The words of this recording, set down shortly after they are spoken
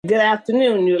Good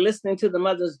afternoon. You're listening to the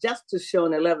Mother's Justice Show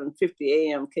on 11:50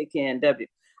 a.m. KKNW.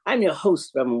 I'm your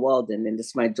host, Reverend Walden, and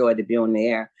it's my joy to be on the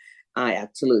air.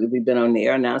 We've been on the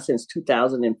air now since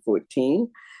 2014.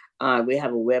 We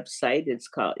have a website. It's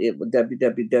called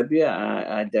www.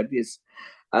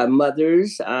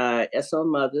 Mothers, SO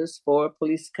Mothers for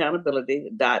Police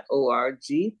Accountability.org.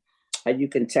 You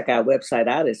can check our website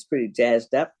out. It's pretty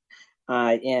jazzed up.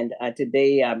 And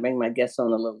today I bring my guests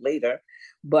on a little later.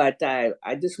 But I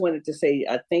just wanted to say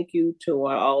thank you to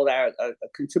all our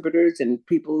contributors and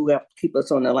people who have to keep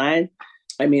us on the line.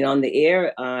 On the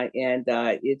air.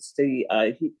 It's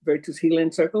the Virtuous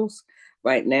Healing Circles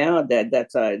right now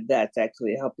that's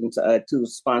actually helping to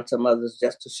sponsor Mother's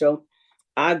Justice Show.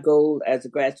 Our goal as a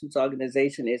grassroots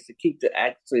organization is to keep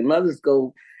Mother's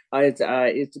goal is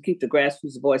to keep the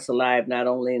grassroots voice alive, not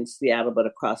only in Seattle, but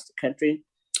across the country.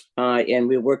 And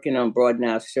we're working on broadening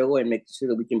our show and making sure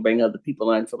that we can bring other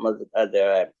people on from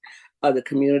other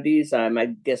communities. My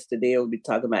guest today will be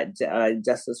talking about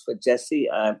justice for Jesse,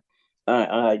 a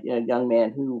young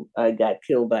man who got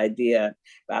killed by a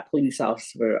police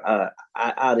officer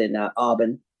out in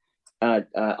Auburn,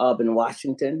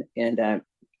 Washington, and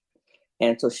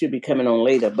so she'll be coming on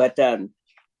later. But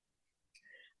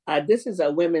this is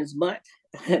a Women's Month.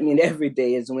 Every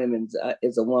day is women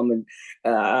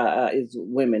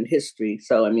history.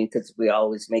 So, because we're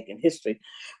always making history.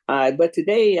 But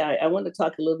today I want to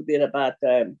talk a little bit about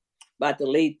the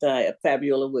late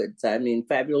Fabiola Woods.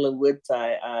 Fabiola Woods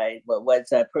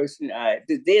was a person,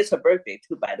 today is her birthday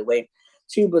too, by the way.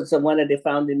 She was one of the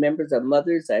founding members of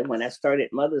Mothers. When I started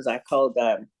Mothers, I called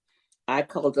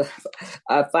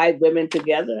 5 women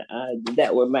together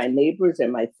that were my neighbors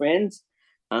and my friends.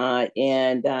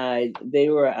 They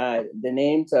were the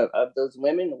names of those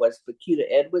women was Paquita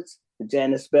Edwards,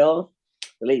 Janice Bell,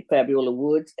 the late Fabiola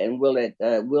Woods, and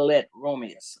Willette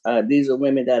Romeus. These are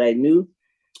women that I knew,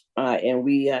 and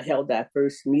we held our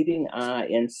first meeting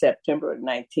in September of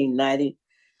 1990.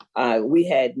 We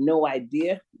had no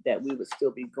idea that we would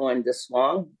still be going this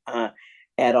long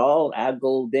at all. Our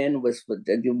goal then was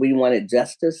we wanted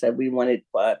justice, and we wanted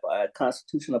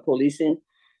constitutional policing.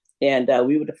 And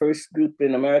we were the first group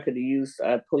in America to use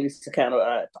police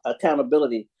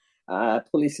accountability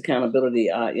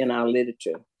in our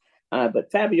literature.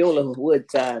 But Fabiola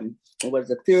Woods was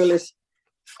a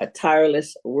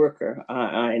tireless worker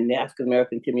in the African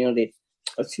American community.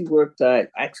 She worked in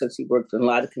a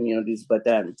lot of communities, but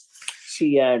she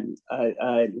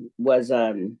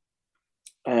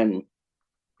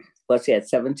she had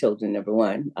 7 children, number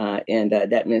one, and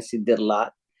that meant she did a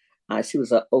lot. She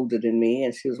was older than me,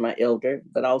 and she was my elder,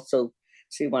 but also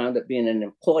she wound up being an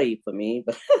employee for me.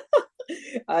 But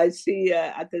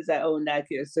because I owned Eye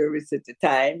Care Service at the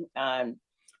time, and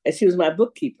she was my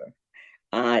bookkeeper.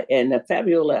 And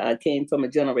Fabiola came from a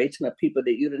generation of people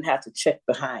that you didn't have to check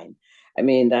behind.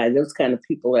 Those kind of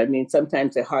people,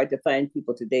 sometimes they're hard to find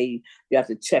people today. You have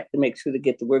to check to make sure to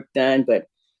get the work done. But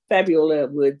Fabiola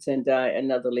Woods and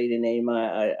another lady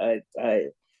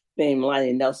named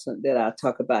Lonnie Nelson that I'll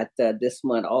talk about this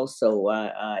month also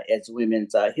as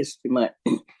Women's History Month.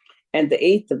 And the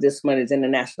 8th of this month is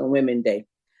International Women's Day.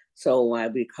 So I'll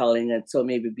be calling it. So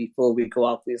maybe before we go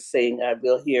off,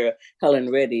 we'll hear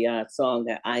Helen Reddy song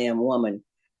I Am Woman.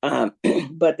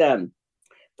 But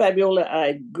Fabiola,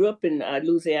 I grew up in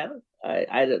Louisiana.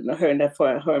 I don't know her and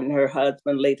her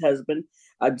husband, late husband,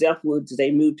 Jeff Woods.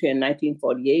 They moved here in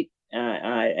 1948.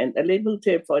 And they moved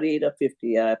here 48 or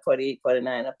 50, 48,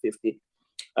 49 or 50.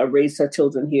 Raised her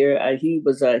children here. He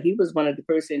was one of the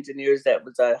first engineers that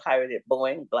was hired at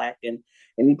Boeing, black, and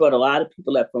he brought a lot of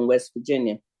people up from West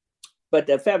Virginia. But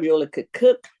Fabiola could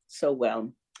cook so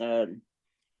well, but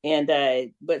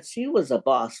she was a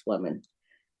boss woman.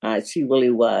 She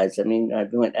really was.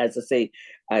 As I say,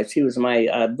 she was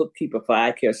my bookkeeper for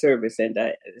Eye Care Service, and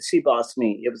she bossed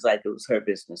me. It was like it was her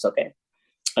business. Okay.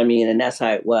 And that's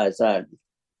how it was.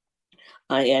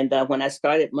 When I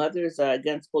started Mothers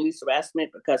Against Police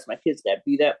Harassment, because my kids got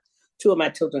beat up, 2 of my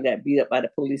children got beat up by the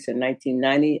police in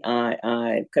 1990.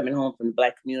 Coming home from the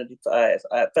Black Community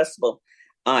Festival,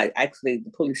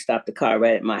 the police stopped the car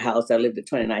right at my house. I lived at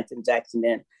 29th and Jackson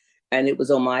then. And it was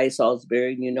Omai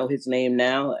Salisbury. You know his name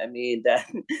now.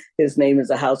 His name is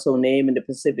a household name in the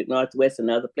Pacific Northwest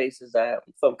and other places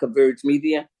from Converge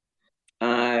Media.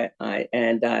 And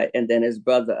then his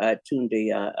brother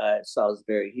Tunde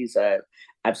Salisbury. He's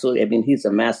absolutely. He's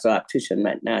a master optician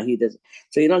right now. He does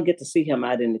so you don't get to see him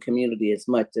out in the community as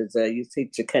much as you see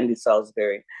Chakendi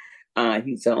Salisbury.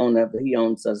 He's the owner. He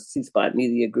owns a C-Spot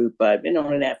Media Group. I've been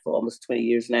owning that for almost 20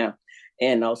 years now.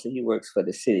 And also he works for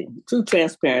the city. True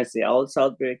transparency. All the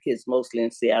Salisbury kids, mostly in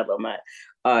Seattle,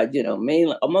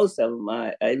 mainly, most of them.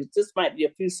 Just might be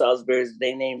a few Salisbury's.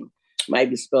 Their name might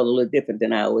be spelled a little different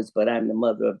than ours, but I'm the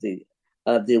mother of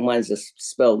the ones that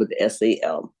spelled with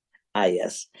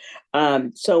Salis. A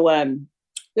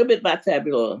little bit about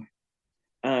Fabiola.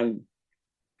 Um,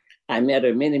 I met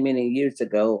her many, many years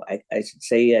ago. I should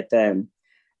say at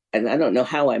and I don't know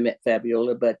how I met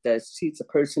Fabiola, but she's a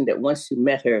person that once you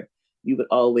met her, you would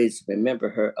always remember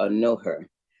her or know her.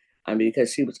 I mean,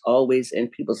 because she was always in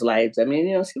people's lives. I mean,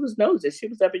 she was nosy. She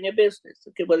was up in your business,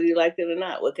 okay, whether you liked it or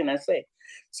not. What can I say?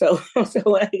 So, so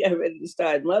when I got ready to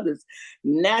start Mothers,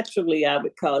 naturally I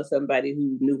would call somebody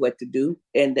who knew what to do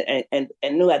and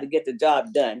knew how to get the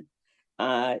job done.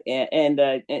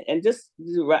 And just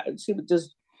she would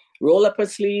just roll up her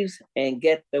sleeves and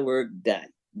get the work done.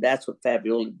 That's what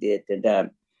Fabiola did.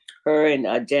 And her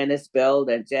and Janice Bell,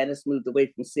 and Janice moved away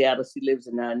from Seattle. She lives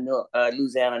in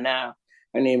Louisiana now.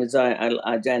 Her name is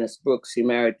Janice Brooks. She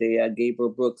married Gabriel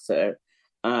Brooks.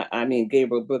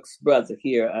 Gabriel Brooks' brother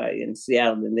here in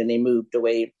Seattle, and then they moved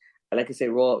away. Like I said,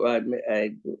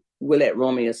 Willette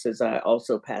Romeus has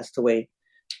also passed away,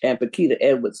 and Paquita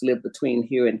Edwards lived between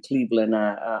here and Cleveland,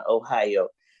 Ohio.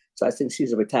 So I think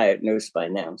she's a retired nurse by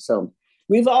now. So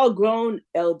we've all grown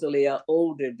elderly or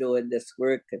older doing this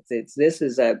work. This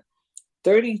is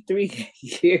 33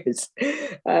 years.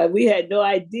 We had no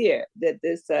idea that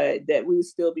that we would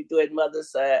still be doing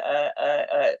Mothers.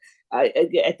 At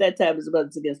that time, it was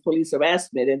Mothers Against Police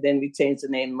Harassment, and then we changed the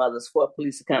name Mothers for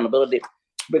Police Accountability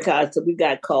because we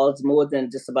got calls more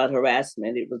than just about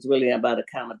harassment. It was really about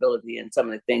accountability and some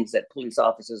of the things that police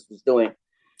officers was doing.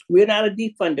 We're not a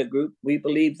defunder group. We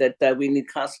believe that we need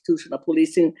constitutional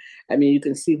policing. I mean, you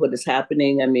can see what is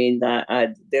happening. I mean,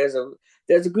 there's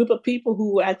a group of people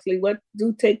who actually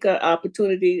do take an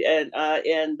opportunity and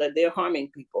they're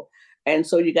harming people. And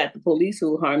so you got the police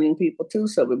who are harming people too.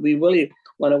 So we really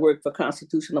want to work for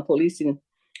constitutional policing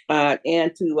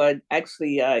and to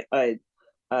actually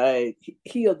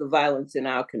heal the violence in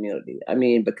our community. I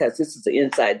mean, because this is an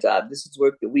inside job. This is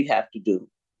work that we have to do.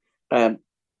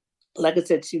 Like I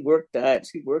said, she worked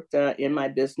in my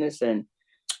business, and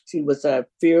she was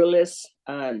fearless.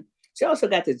 She also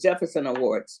got the Jefferson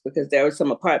Awards because there were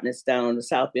some apartments down on the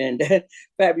South End.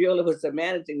 Fabiola was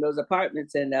managing those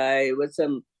apartments, and it was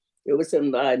some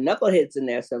knuckleheads in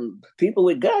there, some people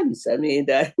with guns. I mean,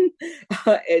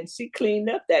 and she cleaned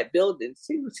up that building.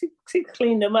 She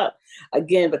cleaned them up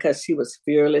again because she was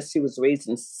fearless. She was raised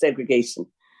in segregation.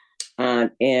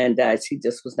 And she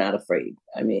just was not afraid.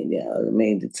 I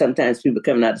mean, sometimes people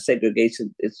coming out of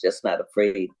segregation, it's just not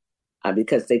afraid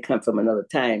because they come from another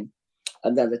time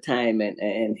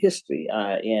and history,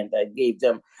 and gave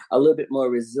them a little bit more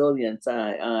resilience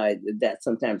that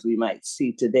sometimes we might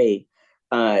see today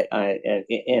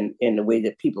in the way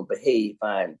that people behave.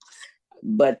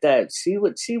 But she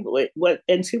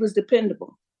was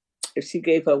dependable. If she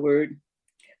gave her word,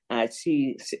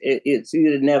 you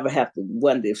would never have to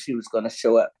wonder if she was going to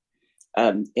show up.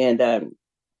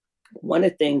 One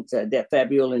of the things that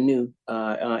Fabiola knew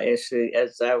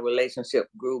as our relationship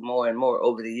grew more and more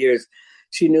over the years,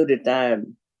 she knew that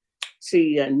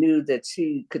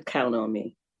she could count on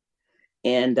me,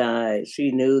 and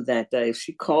she knew that if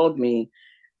she called me,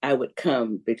 I would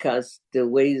come because the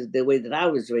way that I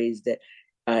was raised, that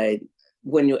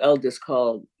when your elders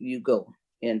called, you go,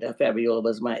 and Fabiola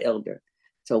was my elder.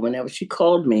 So whenever she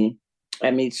called me,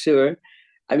 I made sure.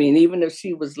 I mean, even if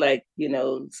she was like,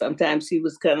 sometimes she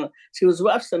was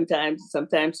rough sometimes.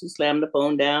 Sometimes she slammed the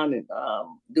phone down and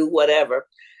do whatever.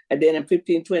 And then in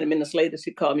 15, 20 minutes later,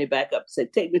 she called me back up and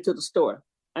said, take me to the store.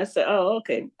 I said, oh,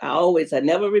 okay. I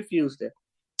never refused her,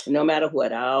 no matter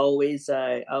what. I always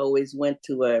went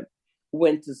to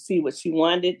see what she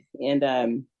wanted. And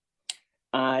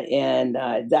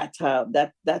that's how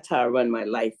I run my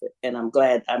life, and I'm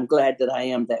glad that I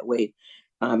am that way.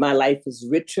 My life is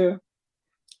richer.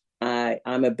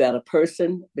 I'm a better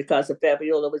person because of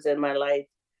Fabiola was in my life.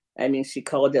 I mean, she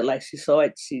called it like she saw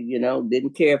it. She,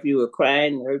 didn't care if you were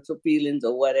crying, hurt your feelings,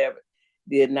 or whatever.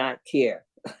 Did not care.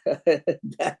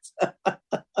 That's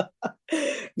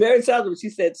very seldom she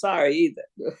said sorry either.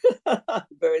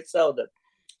 Very seldom.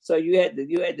 So you had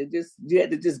to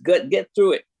just get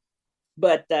through it.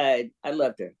 But I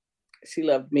loved her. She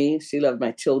loved me. She loved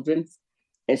my children.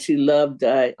 And she loved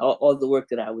all the work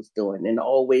that I was doing and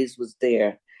always was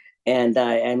there. And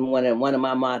one of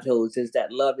my mottos is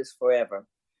that love is forever.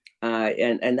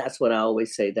 And that's what I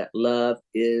always say, that love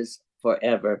is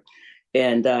forever.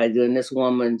 And during this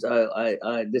woman's,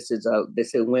 this is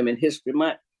Women History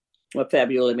Month,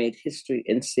 Fabiola made history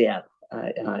in Seattle.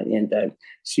 And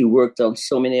she worked on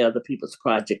so many other people's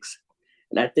projects.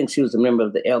 And I think she was a member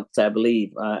of the Elks, I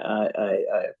believe,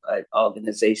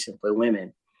 organization for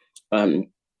women.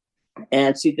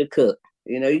 And she could cook.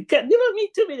 You don't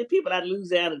meet too many people out of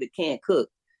Louisiana that can't cook.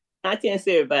 I can't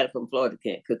say everybody from Florida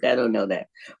can't cook. I don't know that.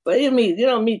 But you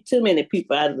don't meet too many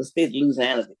people out of the state of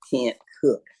Louisiana that can't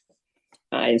cook.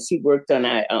 And she worked on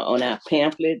our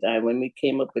pamphlet when we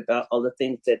came up with all the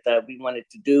things that we wanted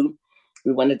to do.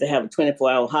 We wanted to have a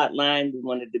 24-hour hotline. We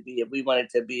wanted to be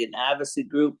an advocacy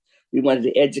group. We wanted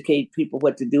to educate people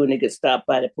what to do when they get stopped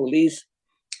by the police,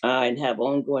 and have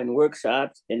ongoing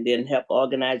workshops, and then help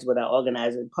organize with our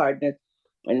organizing partners.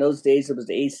 In those days, it was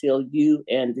the ACLU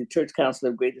and the Church Council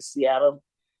of Greater Seattle.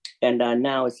 And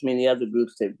now it's many other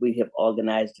groups that we have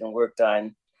organized and worked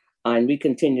on. And we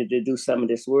continue to do some of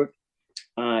this work.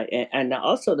 And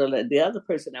also the other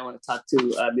person I want to talk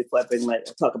to before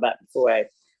I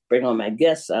bring on my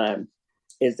guests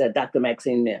is Dr.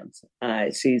 Maxine Mims.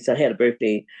 She's had a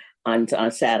birthday on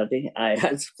Saturday.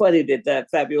 It's funny that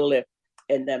Fabiola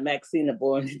and Maxine are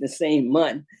born in the same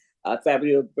month.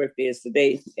 Fabiola's birthday is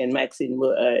today, and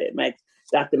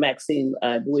Dr. Maxine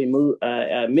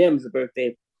Mims'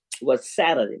 birthday was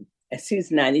Saturday, and she's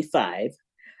 95.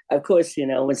 Of course,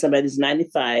 when somebody's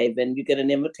 95 and you get an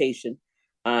invitation,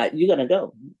 you're going to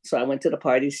go. So I went to the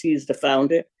party. She's the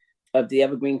founder of the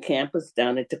Evergreen campus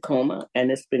down in Tacoma,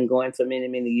 and it's been going for many,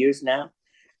 many years now.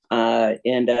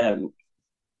 And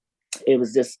it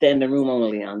was just standing room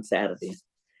only on Saturday.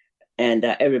 And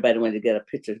everybody wanted to get a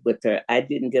picture with her. I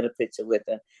didn't get a picture with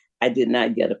her. I did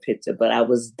not get a picture, but I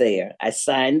was there. I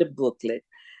signed the booklet.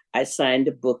 I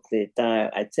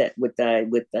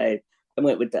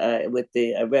went with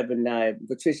the Reverend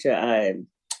Patricia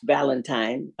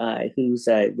Valentine, who's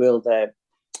a real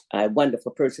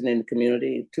wonderful person in the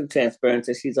community. True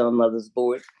transparency. She's on Mother's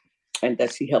board, and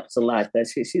that she helps a lot. That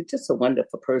she's just a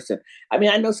wonderful person. I mean,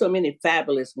 I know so many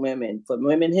fabulous women from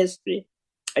women history.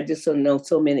 I just know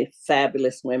so many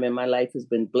fabulous women. My life has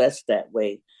been blessed that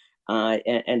way.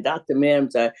 And Dr.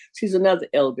 Mims, she's another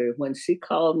elder. When she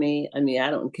called me, I mean, I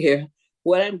don't care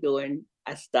what I'm doing.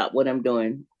 I stop what I'm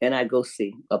doing and I go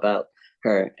see about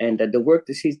her. And the work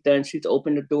that she's done, she's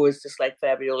opened the doors just like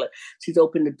Fabiola. She's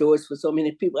opened the doors for so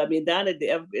many people. I mean, down at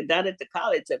the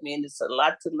college, I mean, it's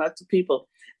lots and lots of people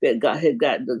that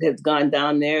has gone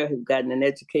down there, who've gotten an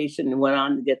education and went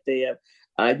on to get their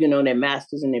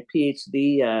master's and their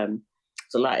PhD.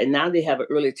 It's a lot. And now they have an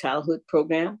early childhood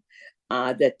program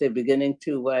that they're beginning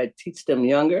to teach them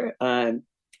younger.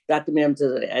 Dr. Mims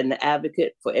is an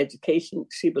advocate for education.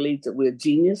 She believes that we're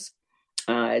genius,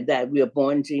 that we are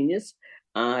born genius,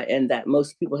 and that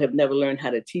most people have never learned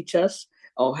how to teach us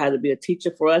or how to be a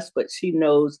teacher for us. But she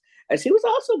knows, she was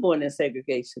also born in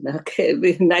segregation. Okay,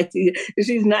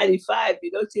 she's 95.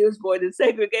 She was born in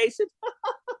segregation.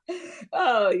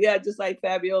 Oh, yeah, just like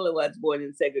Fabiola was born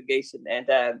in segregation. And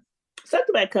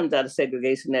something that comes out of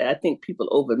segregation that I think people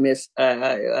overmiss,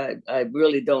 I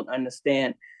really don't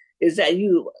understand, is that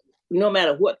no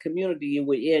matter what community you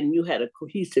were in, you had a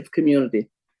cohesive community.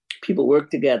 People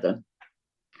worked together.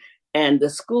 And the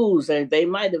schools, they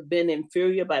might have been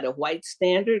inferior by the white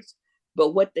standards,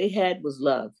 but what they had was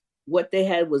love. What they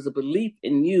had was a belief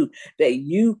in you that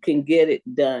you can get it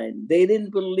done. They didn't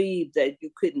believe that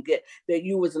you couldn't that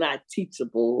you was not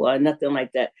teachable or nothing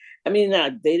like that. I mean,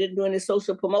 they didn't do any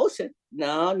social promotion.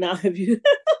 No, if you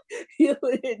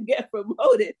didn't get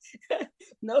promoted,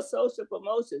 no social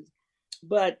promotions.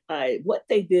 But what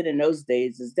they did in those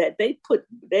days is that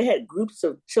they had groups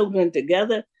of children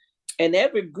together, and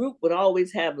every group would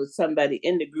always have somebody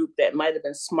in the group that might have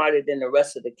been smarter than the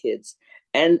rest of the kids.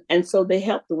 And so they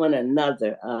helped one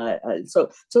another. So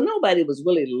nobody was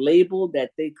really labeled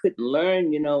that they couldn't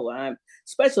learn.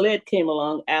 Special ed came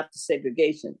along after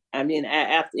segregation. I mean,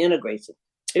 after integration.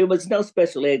 There was no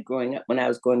special ed growing up when I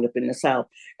was growing up in the South.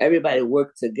 Everybody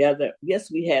worked together.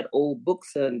 Yes, we had old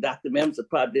books, and Dr. Mims would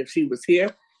probably, if she was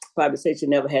here, probably say she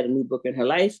never had a new book in her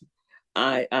life.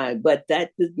 But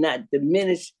that did not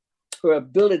diminish her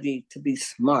ability to be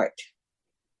smart.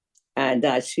 And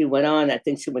she went on. I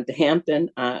think she went to Hampton.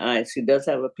 She does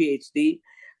have a PhD.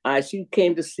 She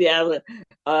came to Seattle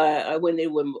when they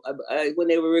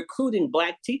were recruiting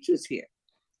Black teachers here.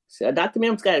 So Dr.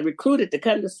 Mims got recruited to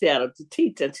come to Seattle to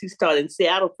teach, and she started in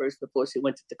Seattle first before she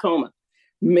went to Tacoma.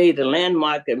 Made a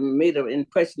landmark and made an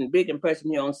big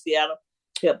impression here on Seattle.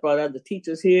 She brought other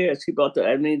teachers here. She brought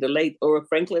the late Ora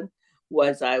Franklin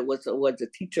was a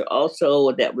teacher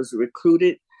also that was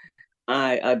recruited.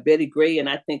 Betty Gray and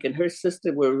I think and her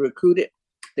sister were recruited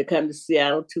to come to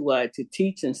Seattle to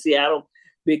teach in Seattle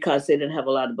because they didn't have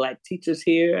a lot of Black teachers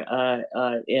here.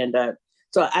 And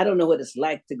So I don't know what it's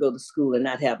like to go to school and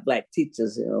not have Black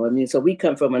teachers. You know what I mean? So we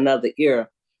come from another era.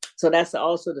 So that's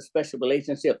also the special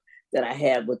relationship that I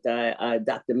have with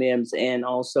Dr. Mims, and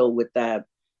also with the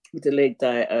late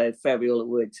Fabiola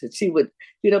Woods. She would,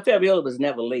 Fabiola was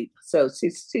never late. So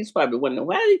she's probably wondering,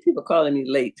 why are these people calling me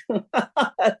late?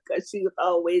 Because she was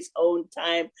always on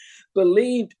time,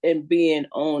 believed in being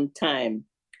on time.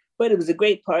 But it was a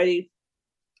great party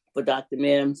for Dr.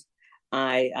 Mims.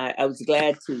 I was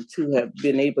glad to have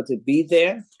been able to be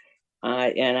there.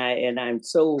 And I'm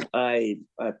so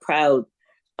proud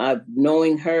of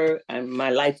knowing her, and my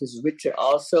life is richer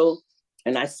also.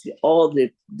 And I see all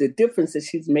the differences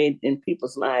she's made in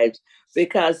people's lives.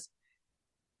 Because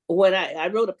when I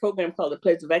wrote a program called The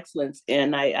Pledge of Excellence,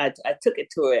 and I took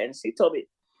it to her, and she told me,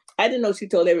 I didn't know she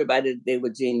told everybody that they were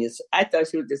genius. I thought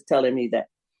she was just telling me that.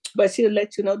 But she'll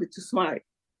let you know that you're smart.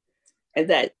 And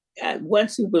that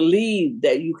once you believe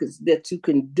that you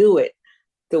can do it,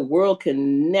 the world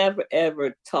can never,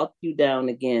 ever talk you down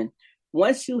again.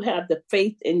 Once you have the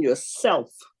faith in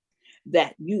yourself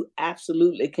that you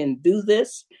absolutely can do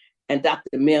this, and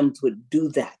Dr. Mims would do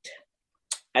that.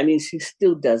 I mean, she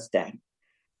still does that.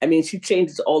 I mean, she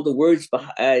changes all the words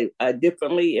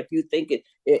differently. If you think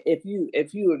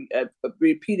if you are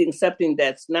repeating something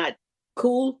that's not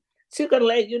cool, she's gonna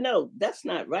let you know that's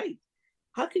not right.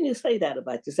 How can you say that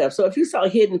about yourself? So if you saw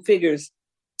Hidden Figures,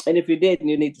 and if you didn't,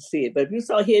 you need to see it. But if you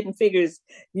saw Hidden Figures,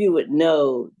 you would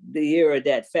know the era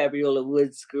that Fabiola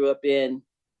Woods grew up in.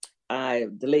 The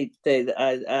late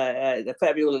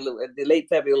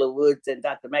Fabiola Woods and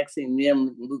Dr. Maxine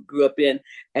Nim grew up in,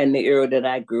 and the era that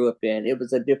I grew up in. It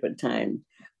was a different time.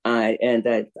 And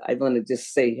I want to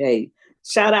just say, hey,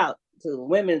 shout out to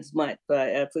Women's Month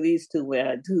for these two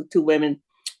women.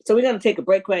 So we're going to take a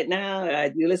break right now.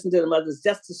 You listen to the Mother's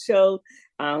Justice Show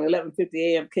on 11:50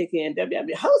 a.m. KKNW. I'm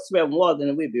your host, Reverend Walden,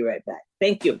 and we'll be right back.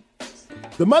 Thank you.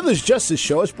 The Mother's Justice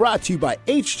Show is brought to you by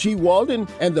H.G. Walden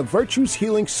and the Virtues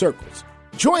Healing Circles.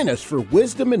 Join us for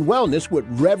Wisdom and Wellness with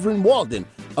Reverend Walden,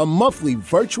 a monthly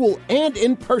virtual and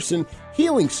in-person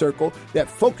healing circle that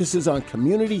focuses on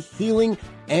community healing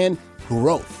and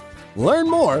growth. Learn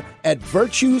more at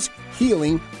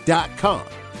virtueshealing.com.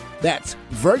 That's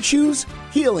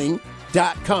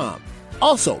virtueshealing.com.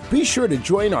 Also, be sure to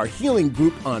join our healing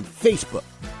group on Facebook.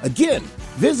 Again,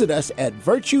 visit us at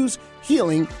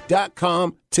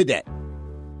virtueshealing.com today.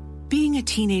 Being a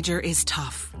teenager is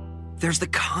tough. There's the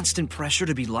constant pressure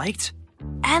to be liked.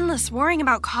 Endless worrying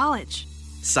about college.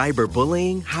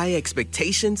 Cyberbullying, high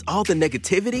expectations, all the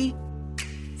negativity.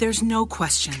 There's no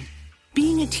question.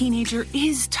 Being a teenager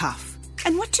is tough.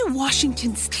 And what do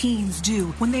Washington's teens do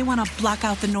when they want to block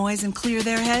out the noise and clear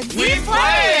their heads? We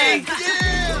play!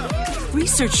 Yeah!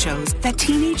 Research shows that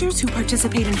teenagers who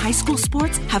participate in high school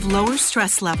sports have lower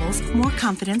stress levels, more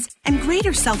confidence, and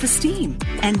greater self-esteem.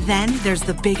 And then there's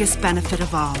the biggest benefit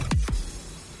of all.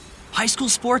 High school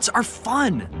sports are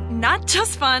fun. Not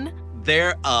just fun.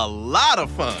 They're a lot of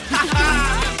fun.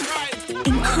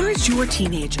 Encourage your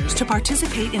teenagers to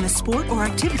participate in a sport or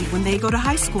activity when they go to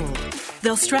high school.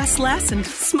 They'll stress less and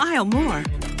smile more.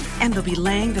 And they'll be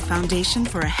laying the foundation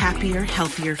for a happier,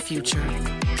 healthier future.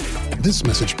 This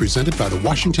message presented by the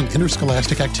Washington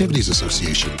Interscholastic Activities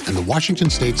Association and the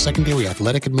Washington State Secondary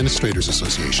Athletic Administrators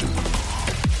Association.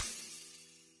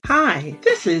 Hi,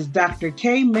 this is Dr.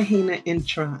 K. Mahina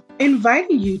Intron,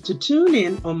 inviting you to tune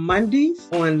in on Mondays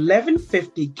on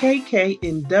 1150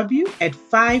 KKNW at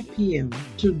 5 p.m.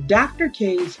 to Dr.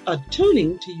 K's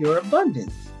Attuning to Your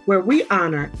Abundance, where we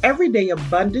honor everyday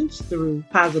abundance through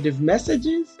positive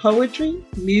messages, poetry,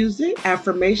 music,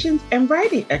 affirmations, and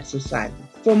writing exercises.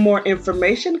 For more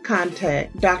information,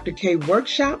 contact Dr. K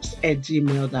Workshops at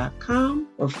gmail.com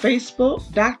or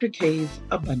Facebook, Dr. K's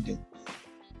Abundance.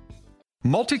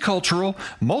 Multicultural,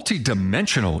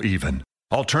 multidimensional even.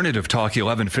 Alternative Talk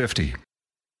 1150.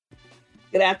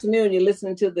 Good afternoon. You're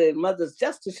listening to the Mother's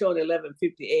Justice Show at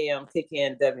 11:50 a.m.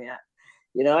 KKNW.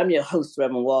 I'm your host,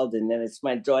 Reverend Walden, and it's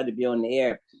my joy to be on the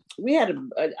air. We had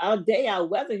our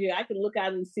weather here. I can look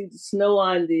out and see the snow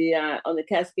on the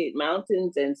Cascade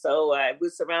Mountains, and so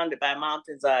we're surrounded by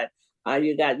mountains.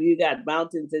 You got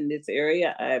mountains in this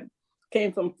area. I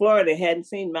came from Florida, hadn't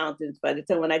seen mountains. By the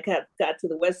time when I got to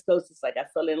the West Coast, it's like I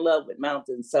fell in love with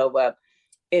mountains. So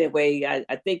anyway,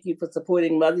 I thank you for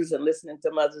supporting mothers and listening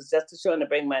to Mother's Justice Show, and to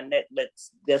bring my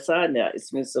guest on now.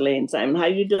 It's Miss Elaine Simons. How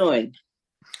you doing?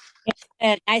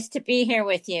 Nice to be here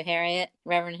with you, Harriet,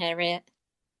 Reverend Harriet.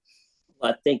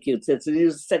 Well, thank you. This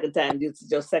is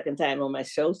your second time on my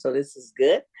show, so this is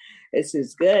good. This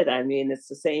is good. I mean, it's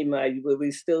the same.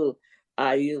 We're still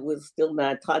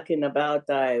not talking about.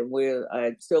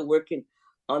 We're still working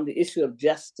on the issue of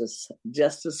justice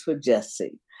for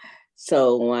Jesse.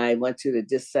 So I want you to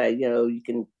just say, you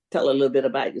can tell a little bit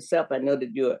about yourself. I know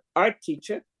that you're an art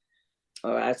teacher,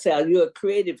 or I say you're a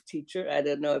creative teacher. I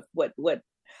don't know if what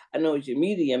I know what your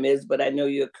medium is, but I know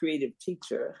you're a creative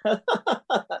teacher.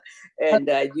 And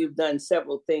you've done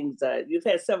several things.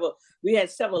 We had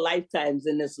several lifetimes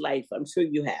in this life. I'm sure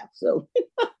you have. So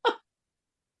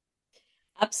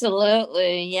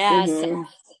Absolutely. Yes. Mhm.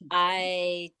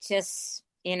 I just,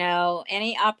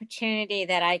 any opportunity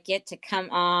that I get to come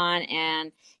on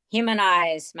and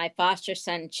humanize my foster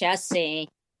son, Jesse,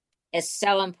 is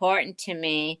so important to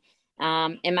me.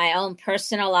 In my own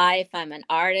personal life, I'm an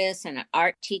artist and an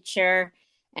art teacher,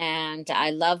 and I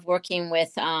love working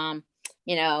with, young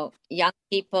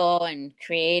people in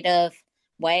creative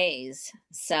ways.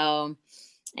 So,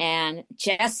 and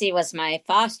Jesse was my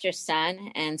foster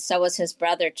son, and so was his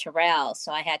brother Terrell.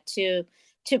 So I had two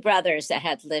brothers that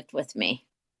had lived with me.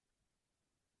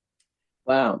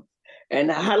 Wow.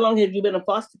 And how long have you been a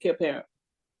foster care parent?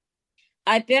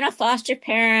 I've been a foster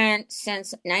parent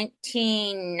since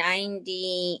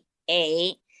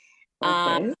 1998.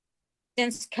 Okay.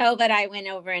 Since COVID, I went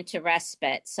over into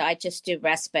respite. So I just do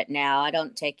respite now. I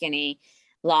don't take any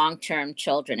long-term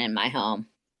children in my home.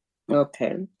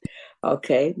 Okay.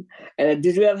 Okay. And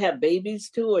did you ever have babies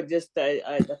too, or just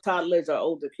toddlers or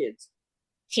older kids?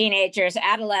 Teenagers,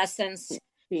 adolescents.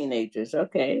 Teenagers.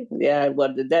 Okay. Yeah.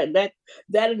 Well, that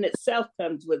in itself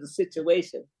comes with a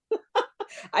situation.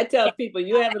 I tell people,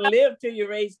 you haven't lived till you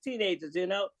raise teenagers.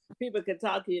 People can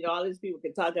talk. All these people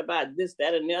can talk about this,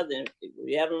 that, and the other. If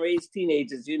you haven't raised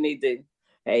teenagers, you need to.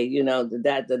 Hey,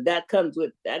 that comes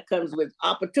with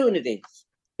opportunities.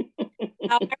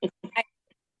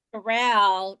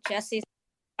 Terrell, Jesse's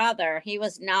brother, he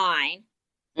was 9.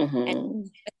 Mm-hmm.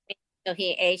 And so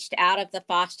he aged out of the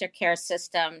foster care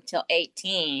system till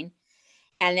 18.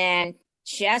 And then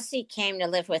Jesse came to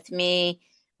live with me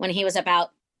when he was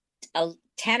about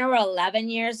 10 or 11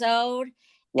 years old.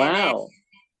 Wow. And then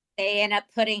they ended up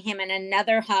putting him in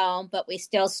another home, but we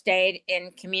still stayed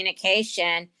in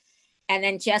communication. And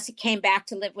then Jesse came back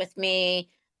to live with me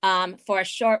for a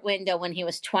short window when he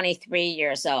was 23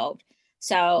 years old.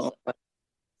 So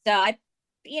I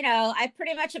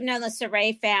pretty much have known the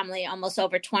Sarey family almost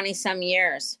over 20 some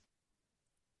years.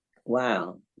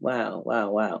 Wow.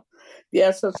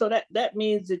 Yeah. So that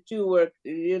means that you were,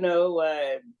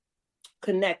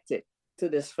 connected to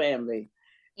this family.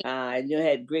 And you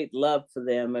had great love for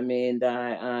them. I mean,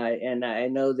 I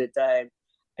know that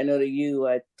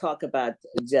you talk about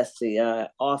Jesse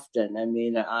often. I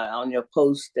mean, on your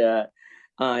post,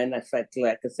 and in fact,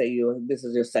 like I say, this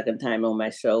is your second time on my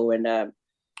show. And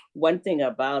one thing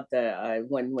about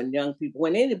when young people,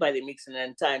 when anybody meets an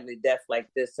untimely death like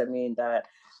this, I mean,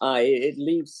 it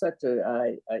leaves such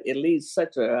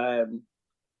a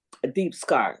deep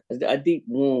scar, a deep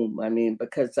wound. I mean,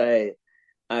 because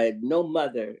no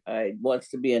mother wants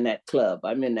to be in that club.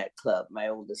 I'm in that club. My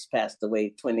oldest passed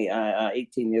away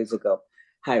 18 years ago.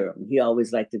 Hiram. He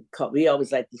always liked for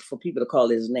people to call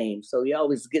his name. So he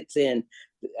always gets in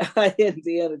the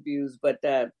interviews, but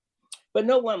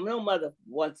no mother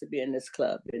wants to be in this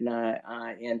club. And I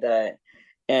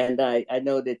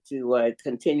know that you are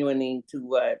continuing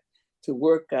to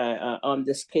work on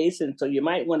this case, and so you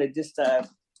might want to just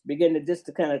begin to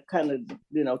kind of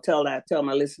tell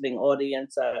my listening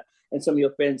audience and some of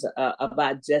your friends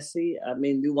about Jesse. I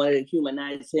mean, you want to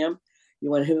humanize him. You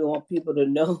want people to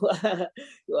know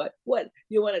what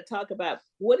you want to talk about.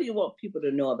 What do you want people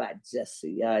to know about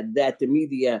Jesse that the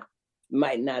media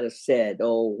might not have said,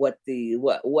 or what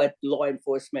law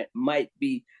enforcement might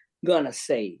be gonna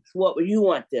say? What do you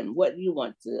want the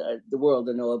world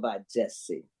to know about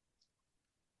Jesse?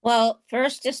 Well,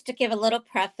 first, just to give a little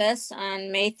preface,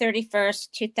 on May 31st,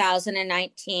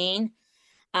 2019,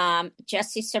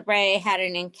 Jesse Sarey had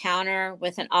an encounter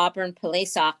with an Auburn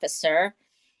police officer.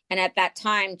 And at that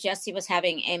time, Jesse was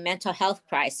having a mental health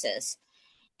crisis.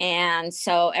 And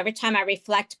so every time I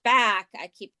reflect back, I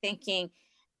keep thinking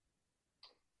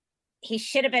he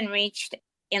should have been reached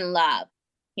in love.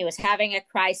 He was having a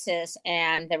crisis,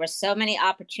 and there were so many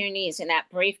opportunities in that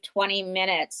brief 20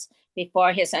 minutes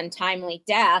before his untimely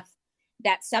death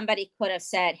that somebody could have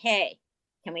said, hey,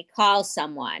 can we call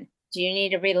someone? Do you need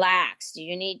to relax? Do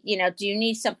you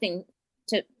need something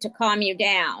to calm you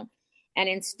down? And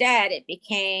instead, it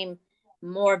became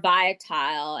more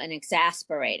volatile and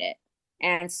exasperated.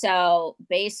 And so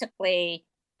basically,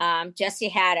 Jesse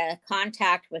had a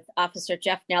contact with Officer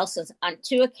Jeff Nelson on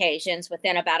 2 occasions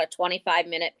within about a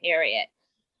 25-minute period.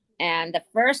 And the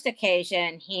first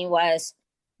occasion, he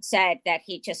said that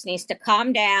he just needs to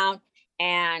calm down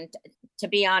and to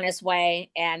be on his way,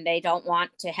 and they don't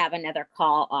want to have another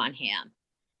call on him.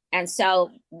 And so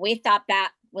we thought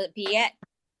that would be it.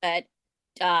 But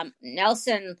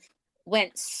Nelson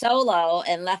went solo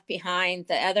and left behind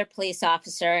the other police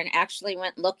officer, and actually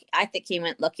I think he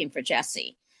went looking for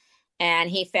Jesse. And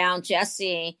he found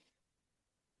Jesse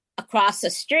across the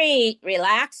street,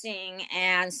 relaxing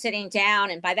and sitting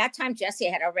down. And by that time, Jesse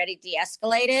had already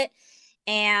de-escalated.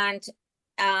 And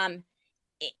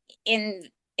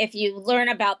if you learn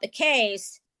about the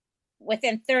case,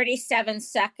 within 37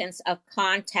 seconds of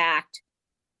contact,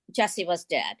 Jesse was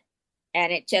dead.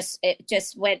 And it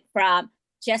just went from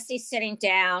Jesse sitting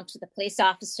down to the police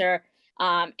officer,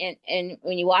 and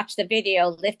when you watch the video,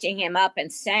 lifting him up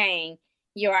and saying,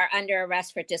 "You are under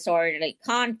arrest for disorderly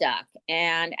conduct."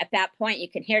 And at that point, you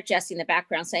can hear Jesse in the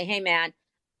background say, "Hey, man,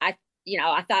 I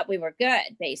thought we were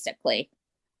good," basically.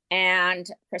 And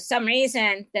for some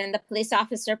reason, then the police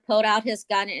officer pulled out his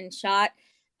gun and shot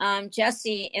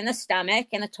Jesse in the stomach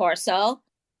and the torso.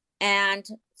 And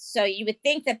so you would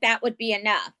think that would be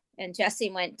enough. And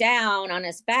Jesse went down on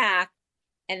his back,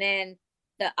 and then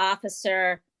the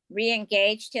officer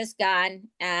re-engaged his gun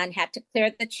and had to clear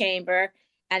the chamber,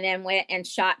 and then went and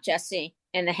shot Jesse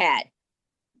in the head.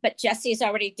 But Jesse's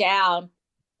already down,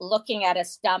 looking at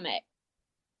his stomach.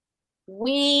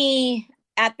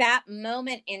 At that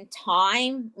moment in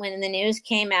time, when the news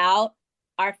came out,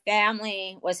 our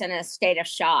family was in a state of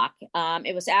shock.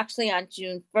 It was actually on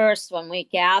June 1st when we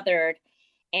gathered,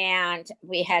 and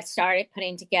we had started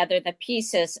putting together the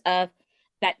pieces of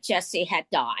that Jesse had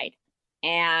died.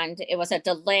 And it was a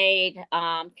delayed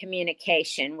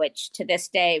communication, which to this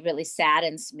day really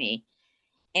saddens me.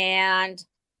 And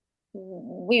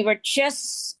we were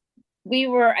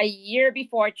a year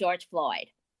before George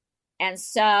Floyd. And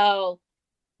so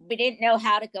we didn't know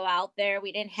how to go out there.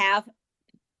 We didn't have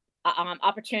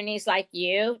opportunities like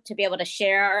you to be able to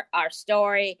share our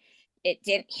story. It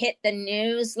didn't hit the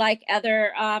news like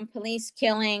other police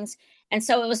killings. And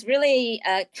so it was really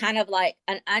kind of like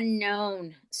an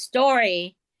unknown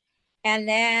story. And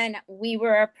then we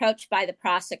were approached by the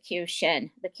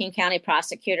prosecution, the King County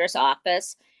Prosecutor's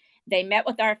Office. They met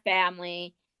with our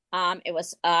family.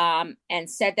 And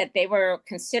said that they were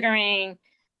considering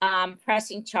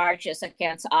pressing charges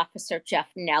against Officer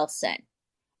Jeff Nelson,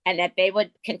 and that they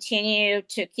would continue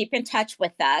to keep in touch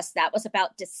with us. That was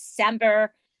about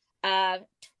December of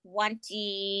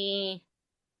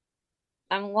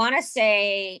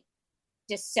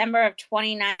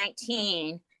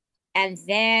 2019. And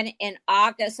then in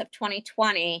August of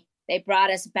 2020, they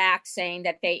brought us back saying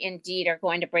that they indeed are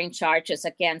going to bring charges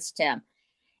against him.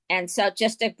 And so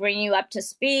just to bring you up to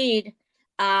speed,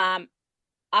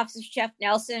 Officer Jeff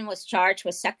Nelson was charged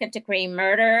with second-degree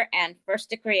murder and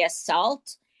first-degree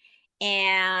assault,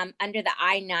 and under the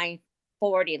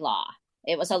I-940 law.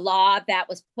 It was a law that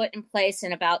was put in place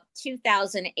in about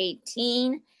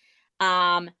 2018.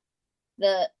 The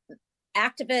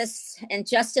activists and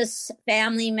justice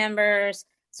family members,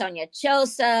 Sonia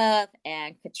Joseph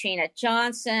and Katrina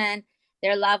Johnson,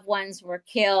 their loved ones were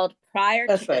killed prior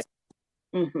to this.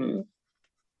 Mm-hmm.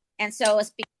 And so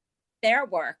it's their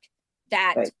work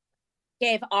that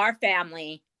gave our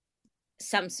family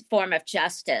some form of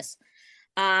justice.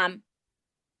 The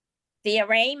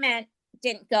arraignment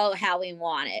didn't go how we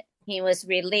wanted. He was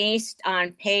released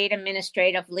on paid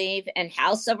administrative leave and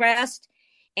house arrest.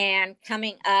 And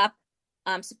coming up,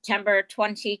 September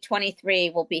 2023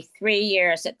 will be 3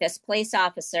 years that this police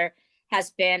officer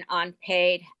has been on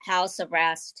paid house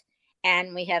arrest,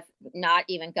 and we have not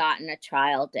even gotten a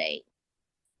trial date.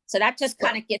 So that just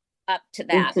kind of gets up to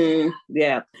that. Mm-hmm.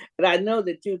 Yeah. But I know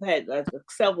that you've had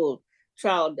several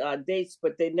trial dates,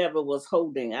 but they never was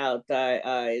holding out.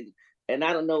 And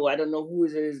I don't know who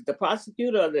is the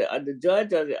prosecutor or the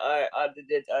judge or the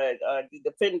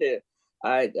defendant,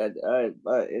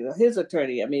 his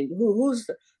attorney. I mean,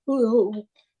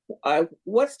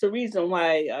 what's the reason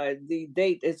why the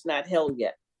date is not held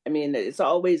yet? I mean, it's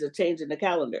always a change in the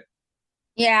calendar.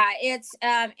 Yeah, it's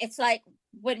like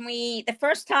when the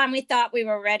first time we thought we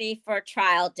were ready for a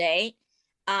trial date,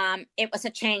 it was a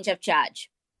change of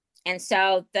judge. And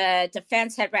so the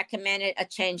defense had recommended a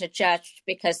change of judge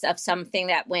because of something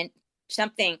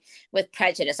with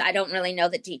prejudice. I don't really know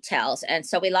the details. And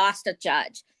so we lost a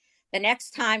judge. The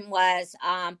next time was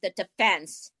the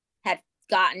defense had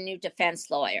gotten new defense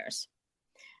lawyers.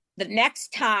 The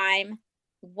next time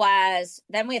was,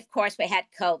 then we had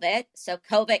COVID. So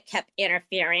COVID kept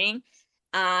interfering.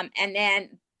 And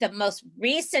then the most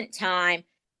recent time,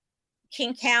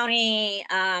 King County,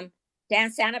 Dan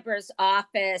Santaber's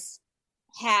office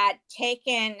had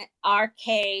taken our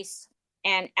case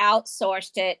and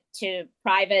outsourced it to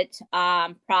private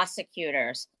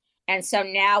prosecutors. And so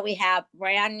now we have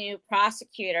brand new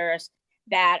prosecutors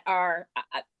that are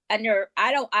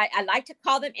I like to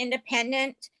call them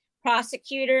independent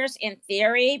prosecutors in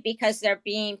theory, because they're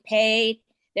being paid.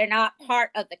 They're not part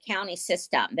of the county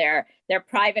system. They're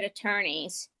private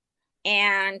attorneys.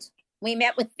 And we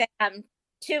met with them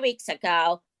 2 weeks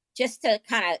ago just to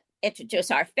kind of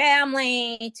introduce our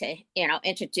family, to,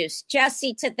 introduce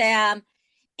Jesse to them.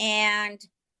 And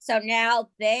so now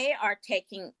they are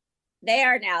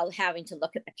now having to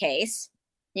look at the case,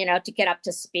 to get up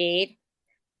to speed.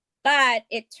 But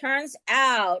it turns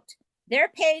out they're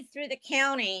paid through the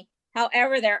county.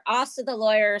 However, they're also the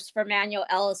lawyers for Manuel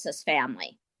Ellis's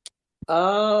family.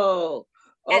 Oh,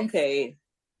 okay. And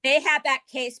they had that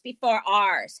case before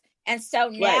ours. And so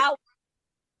now,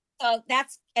 so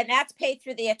that's paid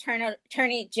through the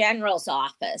Attorney General's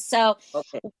office. So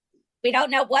we don't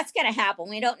know what's going to happen.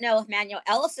 We don't know if Manuel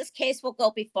Ellis's case will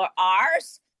go before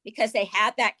ours because they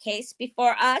had that case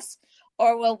before us,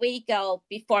 or will we go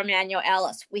before Manuel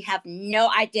Ellis? We have no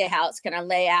idea how it's going to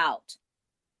lay out.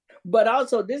 But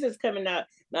also, this is coming out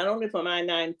not only from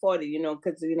I-940,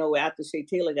 because, after Shay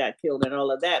Taylor got killed and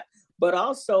all of that, but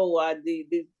also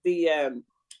the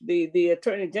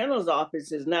Attorney General's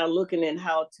office is now looking at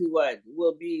how to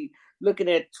will be looking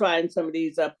at trying some of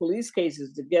these police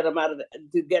cases to get them out of the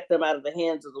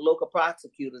hands of the local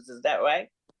prosecutors. Is that right?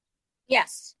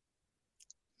 Yes.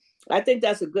 I think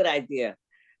that's a good idea.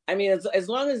 I mean, as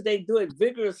long as they do it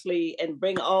vigorously and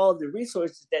bring all the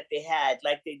resources that they had,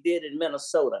 like they did in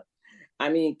Minnesota. I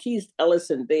mean, Keith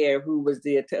Ellison there, who is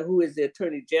the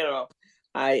Attorney General,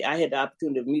 I had the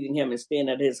opportunity of meeting him and staying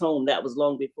at his home. That was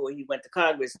long before he went to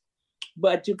Congress.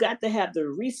 But you got to have the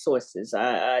resources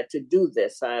to do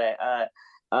this. And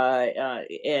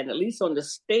at least on the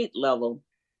state level,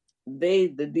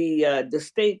 the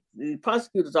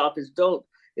prosecutor's office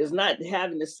is not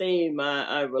having the same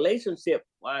relationship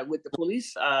with the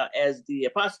police as the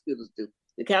prosecutors do,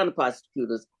 the county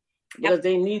prosecutors, because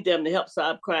they need them to help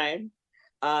solve crime.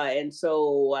 And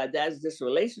so that's this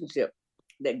relationship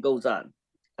that goes on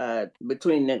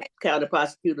between the county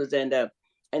prosecutors and the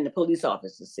police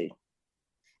officers. See,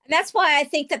 and that's why I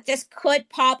think that this could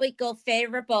probably go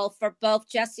favorable for both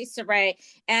Jesse Sarey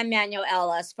and Manuel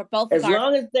Ellis, for both. As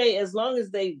long as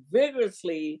they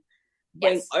vigorously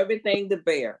bring everything to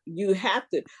bear. You have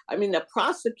to. I mean, the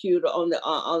prosecutor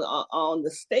on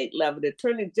the state level, the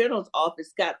Attorney General's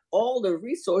office, got all the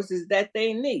resources that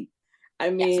they need. I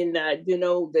mean,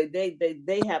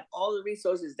 they have all the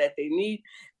resources that they need,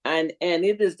 and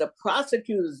it is the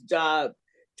prosecutor's job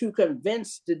to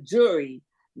convince the jury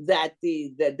that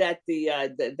the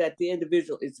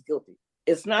individual is guilty.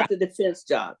 It's not the defense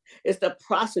job. It's the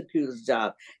prosecutor's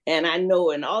job. And I know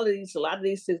in a lot of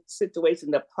these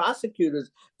situations, the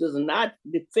prosecutors does not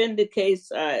defend the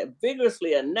case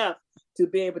vigorously enough to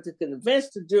be able to convince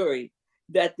the jury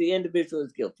that the individual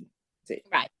is guilty. See?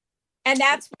 Right. And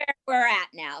that's where we're at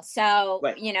now. So,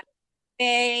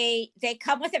 they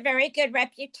come with a very good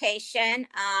reputation.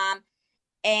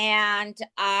 And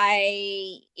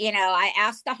I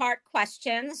asked the hard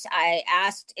questions. I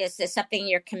asked, is this something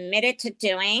you're committed to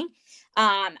doing?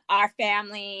 Our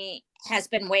family has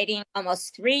been waiting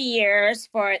almost 3 years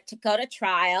for it to go to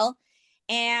trial.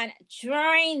 And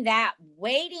during that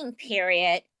waiting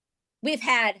period, we've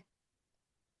had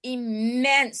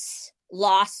immense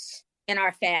loss in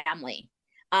our family.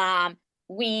 On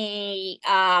June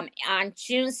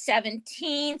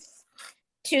 17th,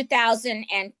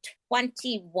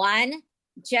 2021,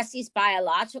 Jesse's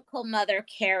biological mother,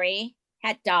 Carrie,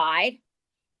 had died,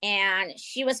 and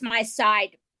she was my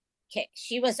sidekick.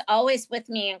 She was always with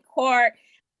me in court,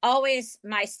 always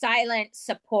my silent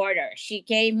supporter. She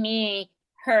gave me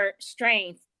her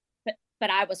strength,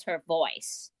 but I was her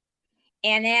voice.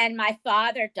 And then my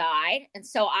father died, and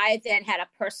so I then had a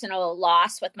personal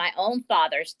loss with my own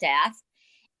father's death.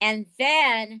 And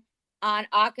then on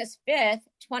August 5th,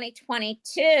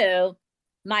 2022,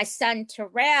 my son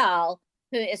Terrell,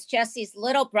 who is Jesse's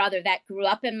little brother that grew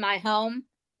up in my home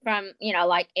from,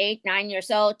 like 8, 9 years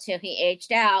old till he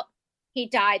aged out, he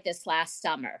died this last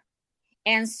summer.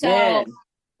 And so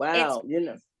wow,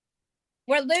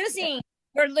 we're losing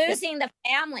the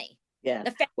family. Yeah.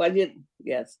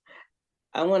 Yes.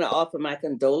 I want to offer my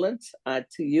condolence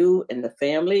to you and the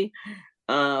family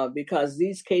because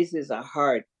these cases are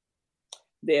hard.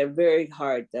 They're very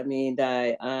hard. I mean,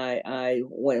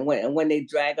 when they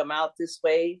drag them out this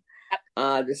way,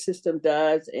 the system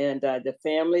does, and the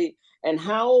family. And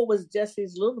how old was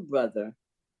Jesse's little brother?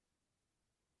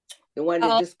 The one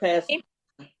that just passed.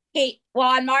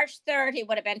 On March 3rd, he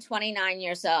would have been 29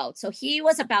 years old. So he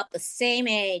was about the same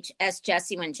age as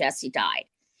Jesse when Jesse died.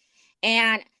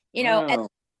 And, Wow.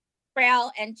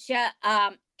 Terrell and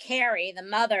Carrie, the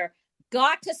mother,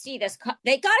 got to see this.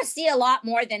 They got to see a lot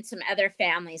more than some other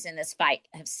families in this fight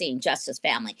have seen, Justice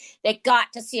family. They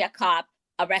got to see a cop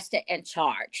arrested and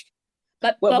charged.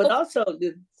 But also,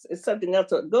 it's something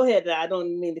else. Go ahead. I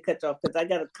don't mean to cut you off because I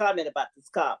got a comment about this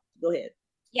cop. Go ahead.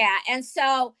 Yeah, and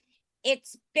so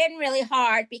it's been really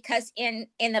hard because in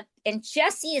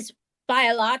Jesse's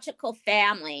biological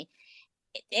family,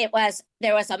 there was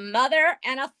a mother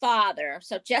and a father.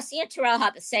 So Jesse and Terrell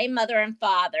had the same mother and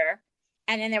father,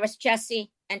 and then there was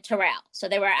Jesse and Terrell. So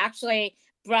they were actually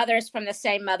brothers from the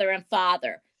same mother and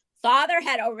father. Father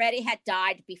had already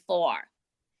died before,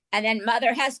 and then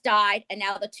mother has died, and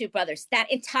now the two brothers. That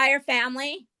entire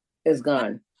family is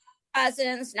gone.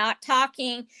 Cousins, not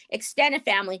talking, extended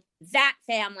family. That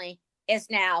family is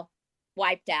now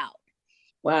wiped out.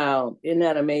 Wow, isn't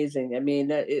that amazing? I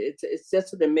mean, it's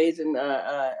just an amazing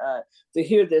to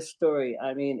hear this story.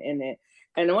 I mean,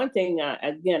 and one thing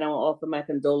again, I want to offer my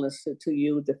condolences to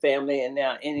you, the family, and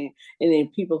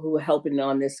any people who are helping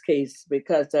on this case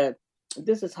because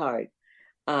this is hard.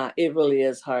 It really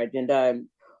is hard, and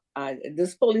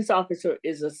this police officer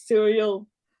is a serial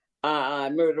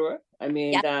murderer. I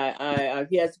mean, yep.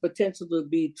 He has potential to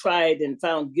be tried and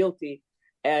found guilty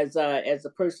as a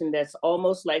person that's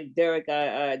almost like Derek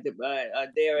there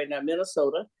in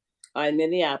Minnesota, in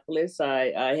Minneapolis.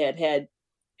 I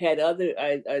had other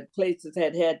places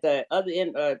had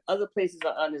other places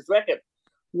on his record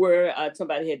where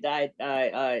somebody had died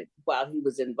while he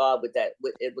was involved with that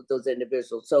with those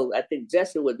individuals. So I think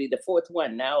Jesse would be the fourth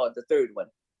one now or the third one.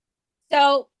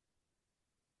 So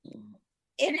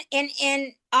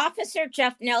in Officer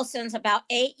Jeff Nelson's about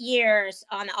 8 years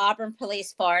on the Auburn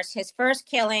police force, his first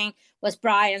killing was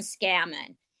Brian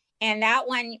Scammon. And that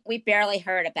one we barely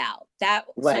heard about.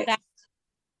 Right. So that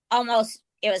almost,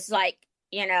 it was like,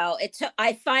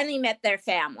 I finally met their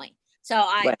family. So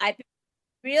I've been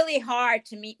really hard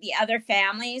to meet the other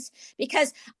families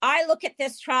because I look at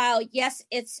this trial, yes,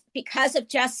 it's because of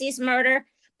Jesse's murder,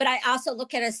 but I also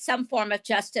look at it as some form of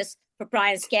justice for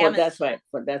Brian Scammon.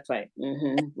 Well, that's right.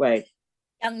 Mm-hmm. Right.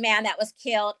 Young man that was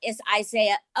killed is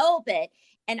Isaiah Obit.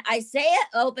 And Isaiah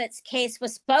Obit's case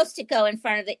was supposed to go in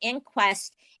front of the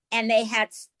inquest, and they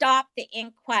had stopped the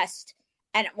inquest.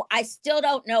 And I still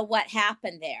don't know what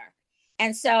happened there.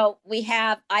 And so we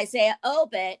have Isaiah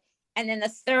Obit, and then the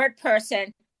third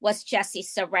person was Jesse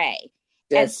Sarey.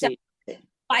 And so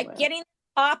by getting the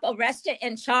cop arrested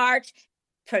and charged,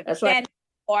 prevent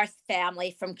fourth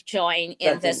family from joining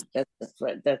in this. That's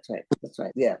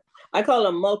right. Yeah. I call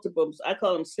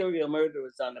them serial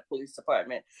murderers on the police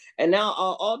department. And now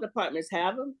all departments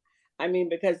have them. I mean,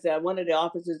 because one of the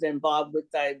officers involved with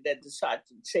that shot,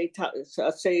 Shay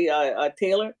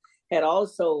Taylor, had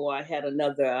also had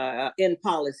another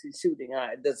in-policy shooting.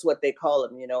 That's what they call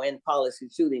them, in-policy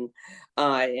shooting.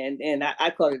 And I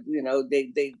call it,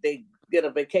 they get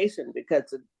a vacation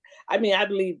because, I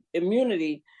believe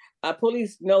immunity.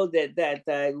 Police know that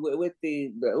with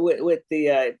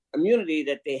the immunity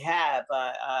that they have,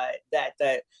 that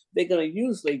they're going to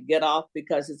usually get off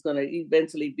because it's going to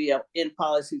eventually be an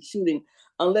in-policy shooting,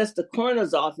 unless the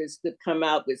coroner's office could come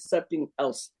out with something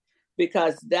else,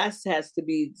 because that has to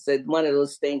be one of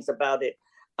those things about it,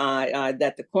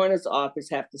 that the coroner's office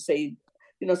have to say,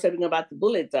 something about the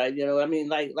bullet,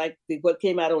 like what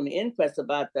came out on the inquest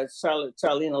about the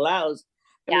Charlene Allows.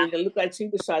 I mean, it looked like she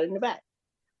was shot in the back.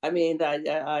 I mean,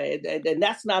 and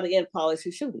that's not an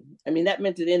in-policy shooting. I mean, that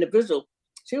meant that the individual,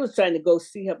 she was trying to go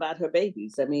see about her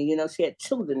babies. I mean, she had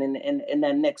children in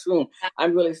that next room.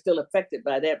 I'm really still affected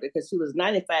by that because she was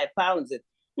 95 pounds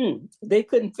and they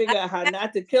couldn't figure out how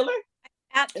not to kill her.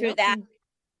 I sat through that.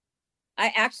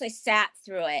 I actually sat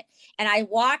through it. And I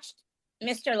watched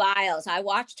Mr. Lyles. I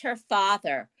watched her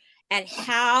father and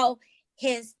how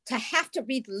to have to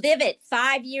relive it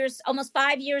almost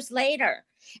 5 years later.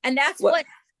 And that's what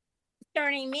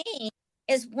concerning me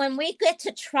is when we get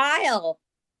to trial,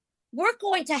 we're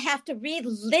going to have to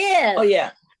relive. Oh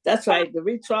yeah, that's right. The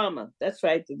re-trauma. That's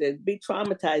right. To be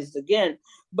traumatized again.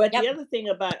 But the other thing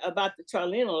about the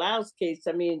Charlene Allows case,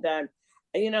 I mean,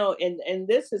 and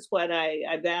this is what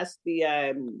I've asked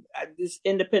this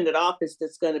independent office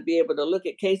that's going to be able to look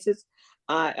at cases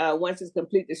once it's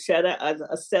completely set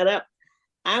up.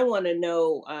 I want to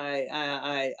know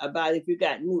about if you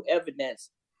got new evidence.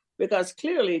 Because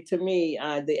clearly, to me,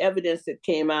 the evidence that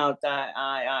came out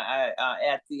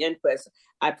at the inquest,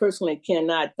 I personally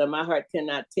cannot, my heart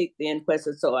cannot take the inquest.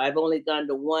 So I've only gone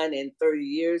to one in 30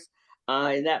 years.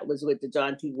 And that was with the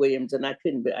John T. Williams, and I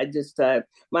couldn't. I just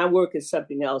my work is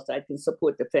something else. I can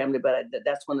support the family, but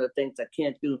that's one of the things I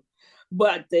can't do.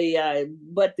 But the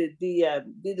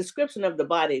description of the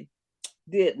body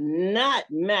did not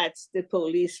match the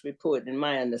police report, in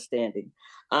my understanding,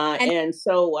 and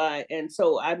so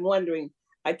I'm wondering.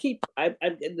 That's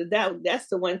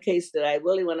the one case that I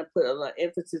really want to put a lot of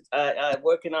emphasis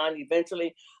working on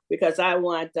eventually, because I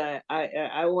want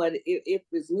if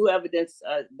this new evidence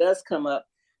does come up,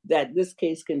 that this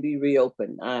case can be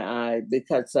reopened,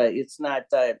 because it's not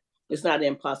an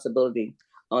impossibility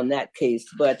on that case.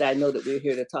 But I know that we're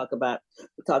here to talk about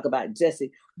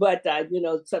Jesse. But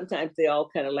sometimes they all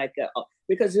kind of like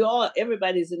because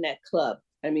everybody's in that club.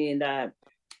 I mean.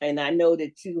 And I know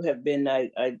that you have been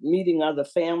meeting other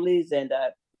families, and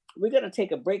we're going to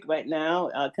take a break right now.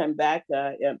 Come back,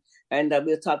 and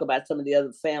we'll talk about some of the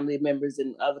other family members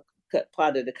in other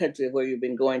part of the country where you've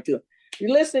been going to.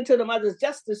 You're listening to the Mother's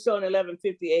Justice Show on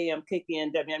 1150 AM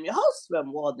KKNW. I'm your host,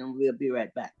 Reverend Walden. We'll be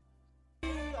right back.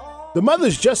 The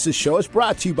Mother's Justice Show is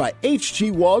brought to you by H.G.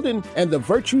 Walden and the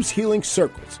Virtues Healing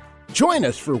Circles. Join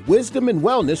us for Wisdom and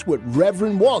Wellness with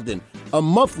Reverend Walden, a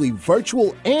monthly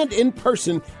virtual and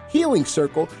in-person healing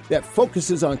circle that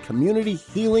focuses on community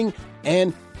healing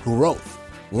and growth.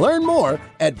 Learn more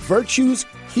at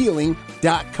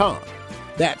virtueshealing.com.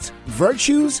 That's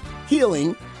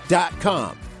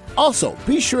virtueshealing.com. Also,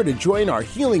 be sure to join our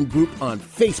healing group on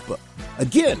Facebook.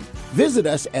 Again, visit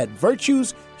us at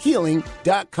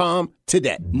virtueshealing.com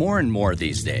today. More and more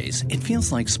these days, it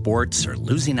feels like sports are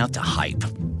losing out to hype.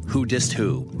 Who dissed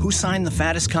who? Who signed the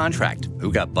fattest contract? Who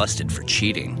got busted for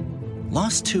cheating?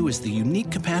 Lost 2 is the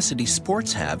unique capacity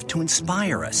sports have to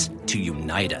inspire us, to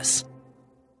unite us.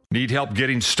 Need help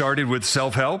getting started with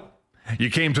self-help? You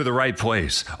came to the right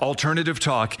place. Alternative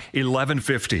Talk,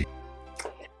 1150.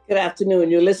 Good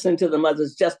afternoon. You're listening to the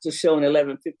Mother's Justice Show on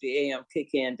 1150 AM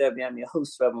KKNW. I'm your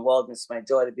host, Reverend Walden. It's my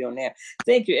joy to be on there.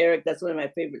 Thank you, Eric. That's one of my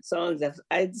favorite songs.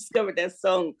 I discovered that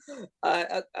song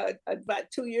about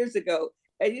 2 years ago.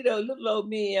 And, little old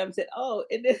me, I'm saying,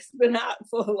 it's been out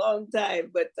for a long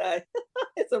time, but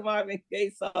it's a Marvin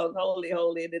Gaye song, Holy,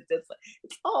 Holy, and it's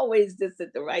always just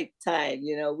at the right time.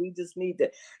 We just need to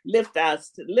lift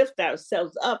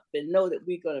ourselves up and know that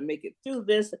we're going to make it through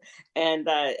this. And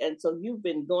so you've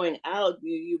been going out,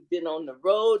 you've been on the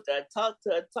road. Talk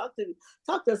to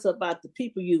us about the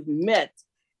people you've met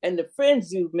and the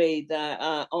friends you've made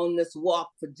on this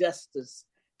walk for justice,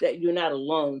 that you're not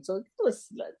alone. So give us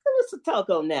a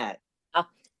talk on that.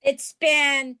 It's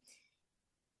been,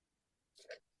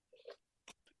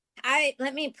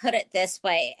 let me put it this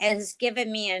way, it has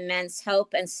given me immense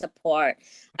hope and support.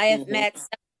 I have met some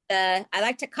of I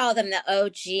like to call them the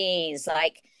OGs,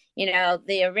 like,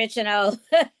 the original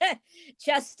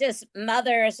justice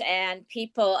mothers and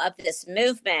people of this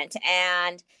movement.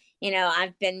 And,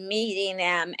 I've been meeting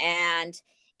them, and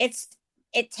it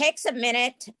takes a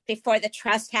minute before the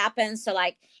trust happens. So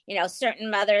certain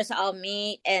mothers I'll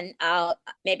meet and I'll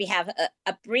maybe have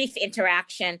a brief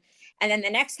interaction. And then the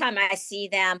next time I see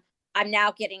them, I'm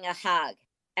now getting a hug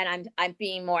and I'm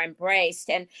being more embraced.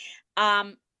 And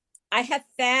I have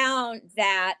found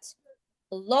that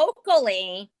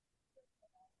locally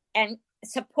and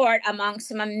support among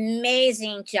some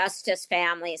amazing justice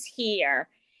families here,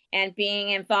 and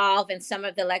being involved in some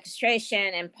of the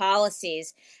legislation and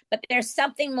policies. But there's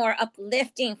something more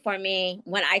uplifting for me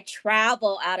when I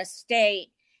travel out of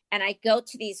state and I go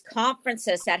to these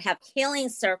conferences that have healing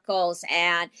circles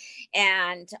and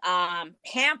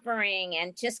pampering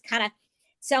and just kind of.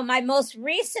 So my most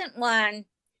recent one,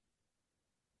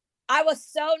 I was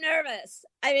so nervous.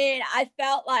 I mean, I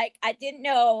felt like I didn't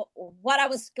know what I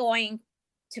was going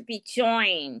to be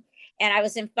joined. And I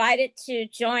was invited to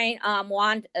join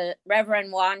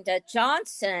Reverend Wanda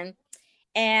Johnson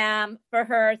for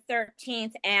her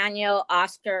 13th annual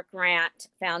Oscar Grant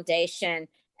Foundation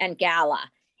and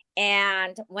Gala.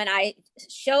 And when I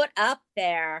showed up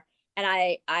there and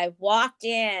I walked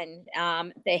in,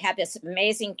 they had this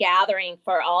amazing gathering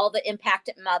for all the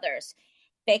impacted mothers.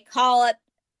 They call it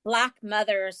Black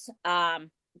Mothers, the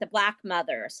Black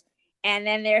Mothers. And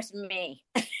then there's me.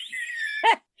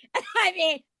 I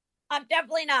mean, I'm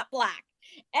definitely not Black.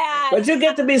 But you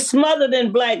get to be smothered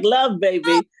in Black love,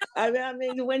 baby. I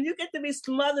mean, when you get to be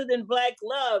smothered in Black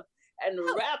love and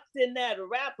wrapped in that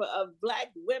wrapper of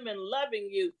Black women loving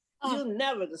you, you're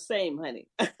never the same, honey.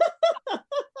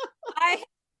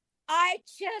 I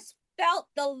just felt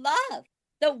the love,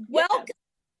 the welcome,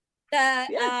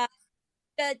 the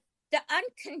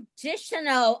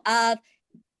unconditional of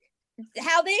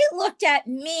how they looked at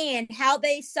me and how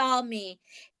they saw me.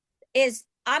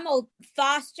 I'm a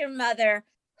foster mother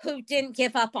who didn't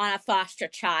give up on a foster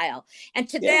child. And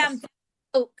to them,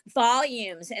 spoke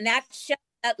volumes. And that showed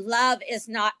that love is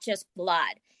not just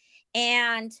blood.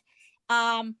 And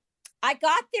I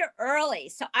got there early,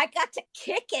 so I got to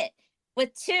kick it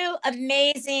with two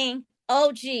amazing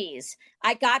OGs.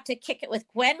 I got to kick it with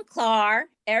Gwen Clark,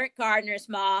 Eric Gardner's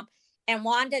mom, and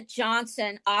Wanda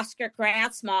Johnson, Oscar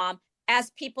Grant's mom,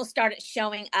 as people started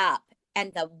showing up.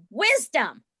 And the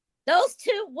wisdom, those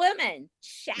two women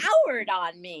showered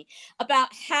on me about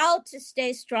how to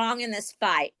stay strong in this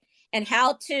fight and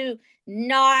how to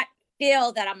not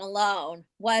feel that I'm alone,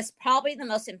 was probably the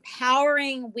most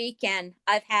empowering weekend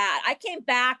I've had. I came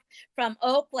back from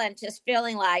Oakland just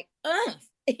feeling like,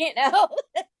 you know,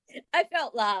 I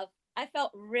felt love. I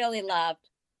felt really loved.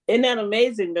 Isn't that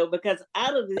amazing, though? Because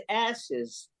out of the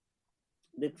ashes,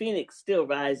 the phoenix still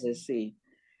rises, see.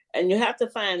 And you have to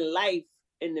find life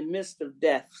in the midst of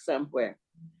death somewhere.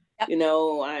 Yep. You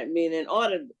know, I mean, in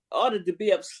order to be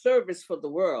of service for the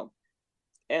world.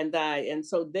 And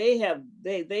so they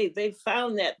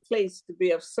found that place to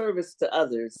be of service to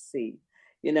others, see.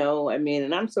 You know, I mean,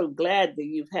 and I'm so glad that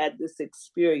you've had this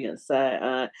experience.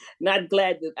 I'm not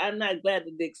glad that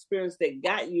the experience that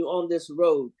got you on this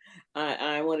road.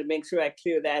 I want to make sure I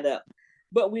clear that up.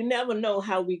 But we never know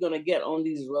how we're going to get on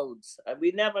these roads.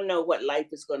 We never know what life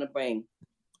is going to bring.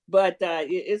 But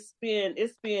it's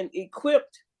been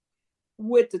equipped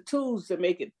with the tools to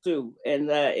make it through,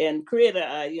 and create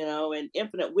an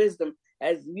infinite wisdom,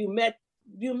 as you met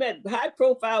high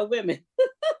profile women.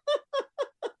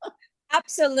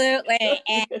 Absolutely.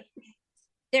 And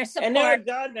their support. And Eric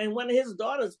Gardner, and one of his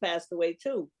daughters passed away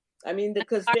too. I mean,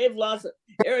 because they've lost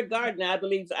Eric Gardner. I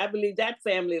believe that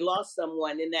family lost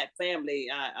someone in that family.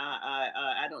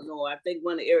 I don't know. I think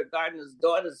one of Eric Gardner's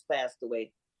daughters passed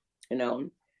away. You know,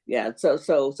 yeah. So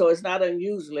it's not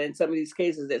unusual in some of these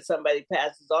cases that somebody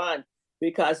passes on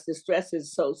because the stress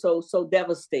is so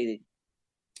devastating.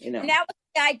 You know. And that was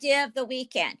the idea of the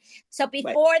weekend. So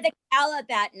before the gala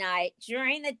that night,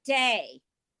 during the day,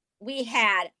 we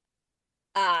had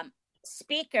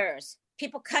speakers,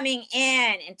 people coming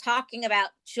in and talking about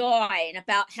joy and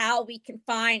about how we can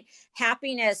find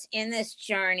happiness in this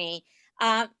journey.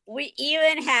 We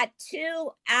even had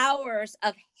 2 hours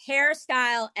of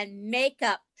hairstyle and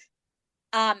makeup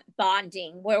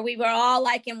bonding, where we were all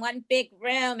like in one big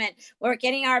room and we're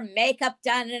getting our makeup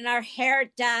done and our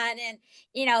hair done, and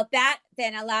you know, that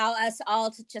then allow us all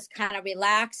to just kind of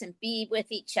relax and be with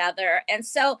each other. And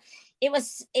so it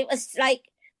was like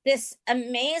this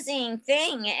amazing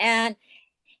thing. And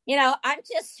you know, I'm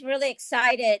just really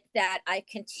excited that I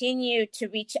continue to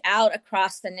reach out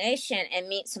across the nation and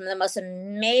meet some of the most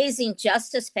amazing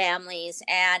justice families.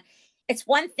 And it's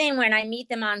one thing when I meet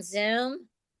them on Zoom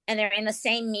and they're in the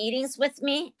same meetings with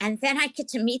me, and then I get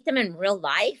to meet them in real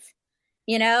life.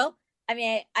 You know, I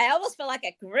mean, I almost feel like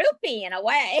a groupie in a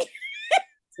way.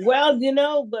 Well, you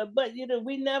know, but you know,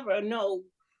 we never know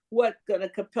what's going to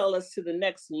compel us to the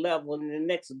next level and the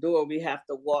next door we have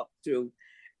to walk through.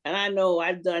 And I know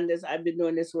I've done this. I've been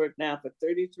doing this work now for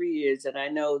 33 years. And I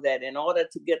know that in order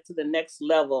to get to the next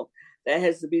level, there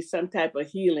has to be some type of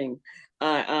healing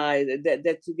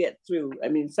that you get through. I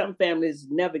mean, some families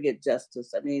never get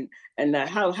justice. I mean, and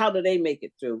how do they make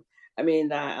it through? I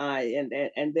mean,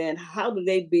 and then how do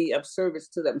they be of service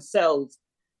to themselves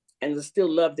and to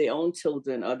still love their own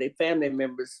children or their family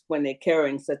members when they're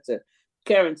carrying such a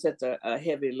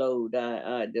heavy load?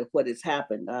 What has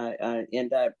happened?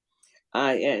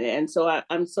 And so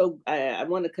I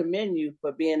want to commend you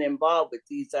for being involved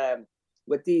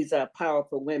with these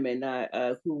powerful women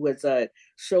who was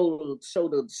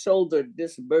shouldered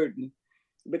this burden,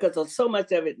 because so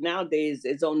much of it nowadays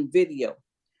is on video.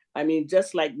 I mean,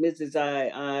 just like Mrs.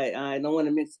 I don't want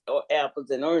to mix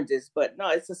apples and oranges, but no,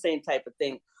 it's the same type of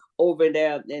thing over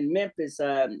there in Memphis.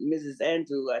 Mrs.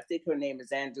 Andrew, I think her name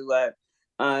is Andrew,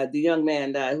 the young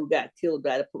man who got killed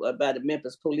by the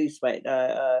Memphis police, right?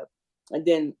 And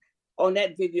then on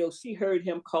that video, she heard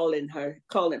him calling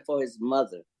for his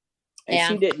mother. And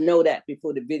she didn't know that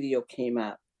before the video came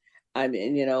out. I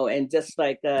mean, you know, and just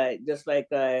like George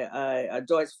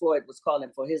Floyd was calling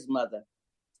for his mother,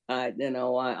 you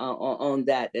know, on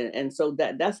that. And so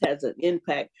that has an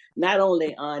impact, not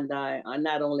only on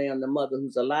the mother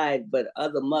who's alive, but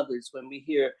other mothers when we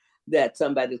hear that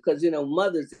somebody, because, you know,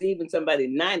 mothers, even somebody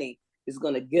 90, is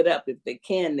going to get up if they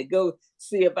can to go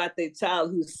see about their child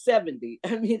who's 70.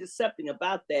 I mean, there's something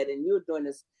about that, and you're doing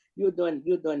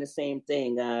the same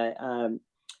thing.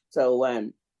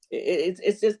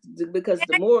 It's just because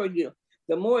the more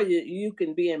you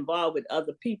can be involved with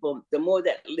other people, the more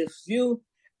that lifts you,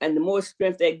 and the more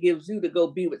strength that gives you to go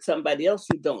be with somebody else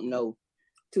you don't know,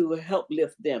 to help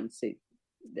lift them. See,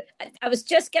 I was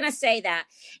just going to say that.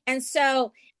 And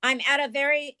so I'm at a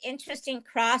very interesting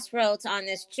crossroads on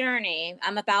this journey.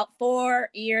 I'm about 4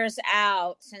 years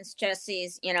out since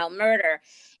Jesse's, murder.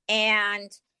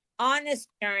 And on this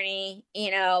journey,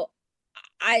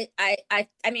 I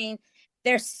mean,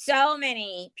 there's so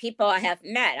many people I have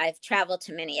met. I've traveled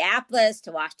to Minneapolis,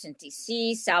 to Washington,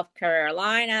 D.C., South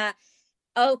Carolina,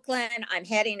 Oakland. I'm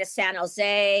heading to San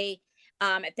Jose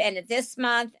at the end of this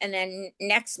month. And then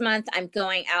next month, I'm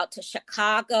going out to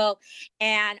Chicago.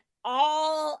 And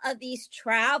all of these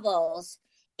travels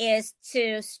is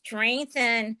to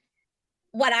strengthen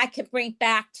what I could bring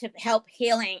back to help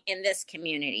healing in this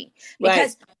community.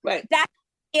 Because that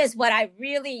is what I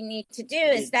really need to do,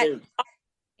 is that our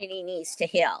community needs to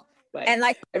heal. Right. And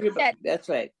like everybody, that's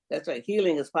right.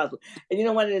 Healing is possible.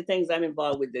 And one of the things I'm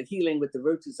involved with, the healing with the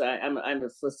virtues. I'm a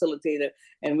facilitator,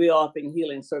 and we're offering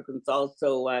healing circles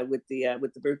also with the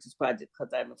Virtues Project,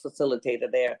 because I'm a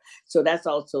facilitator there. So that's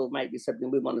also might be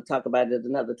something we want to talk about at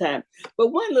another time.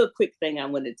 But one little quick thing I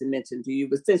wanted to mention to you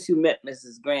was, since you met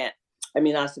Mrs. Grant,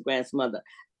 Oscar Grant's mother,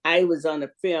 I was on a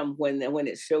film when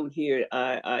it showed here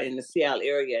in the Seattle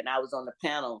area, and I was on the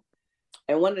panel.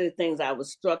 And one of the things I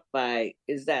was struck by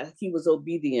is that he was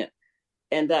obedient,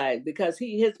 and because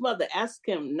his mother asked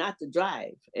him not to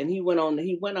drive, and he went on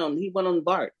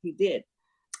BART. He did.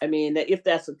 I mean, if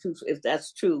that's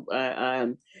true,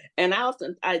 and I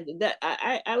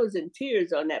was in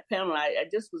tears on that panel. I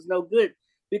just was no good,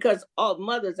 because all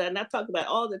mothers, and I thought about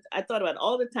all the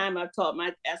time I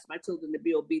asked my children to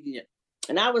be obedient,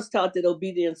 and I was taught that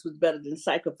obedience was better than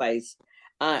sacrifice.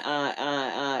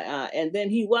 And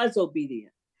then he was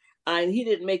obedient, and he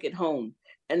didn't make it home,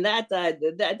 and that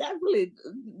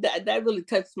really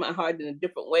touched my heart in a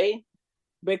different way,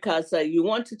 because you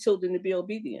want your children to be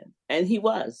obedient, and he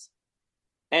was,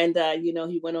 and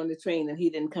he went on the train and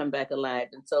he didn't come back alive,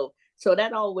 and so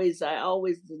that was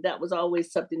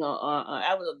always something.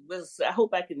 I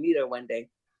hope I can meet her one day,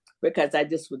 because I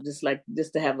just would just like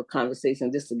to have a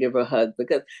conversation, just to give her a hug,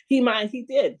 because he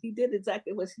did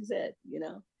exactly what she said,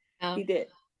 he did,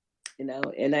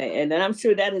 and I'm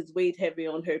sure that has weighed heavy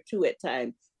on her too at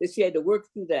times, that she had to work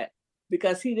through that,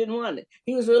 because he didn't want it.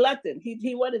 He was reluctant.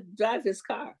 He wanted to drive his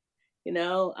car,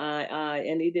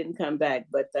 and he didn't come back.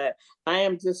 But I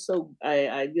am just so,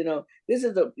 this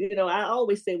is I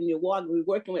always say, when we're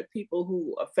working with people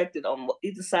who are affected on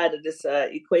either side of this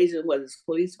equation, whether it's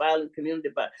police violence, community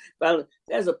violence,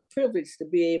 there's a privilege to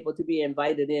be able to be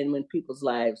invited in people's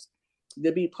lives, to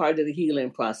be part of the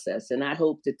healing process. And I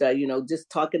hope that, just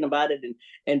talking about it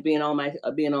and being on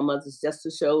Mother's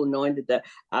Justice Show, knowing that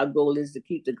our goal is to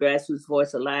keep the grassroots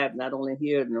voice alive, not only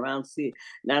here and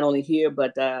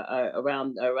but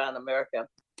around America.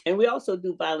 And we also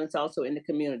do violence also in the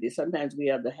community. Sometimes we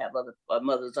have to have other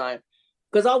mothers on,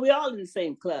 because we're all in the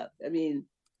same club. I mean,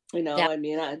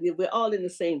 we're all in the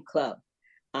same club.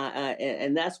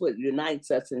 And that's what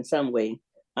unites us in some way,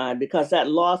 because that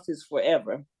loss is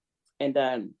forever. And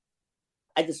I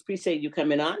just appreciate you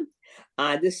coming on.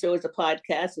 This show is a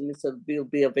podcast, and this will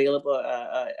be available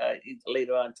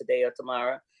later on today or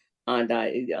tomorrow on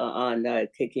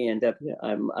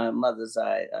KKNW, Mother's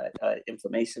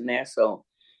information there. So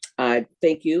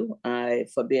thank you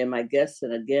for being my guest.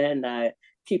 And again,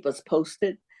 keep us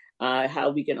posted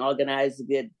how we can organize to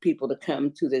get people to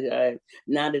come to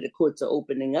now that the courts are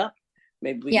opening up.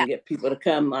 Maybe we can get people to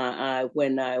come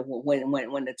when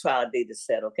the trial date is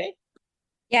set. Okay.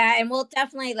 Yeah, and we'll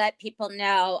definitely let people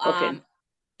know.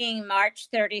 Being March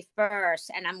 31st,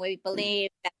 and we believe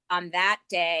that on that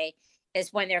day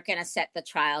is when they're going to set the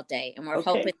trial date, and we're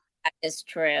hoping that is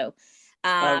true.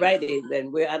 All righty,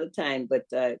 then we're out of time, but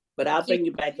I'll bring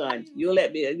you back on. You'll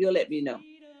let me know.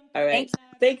 All right.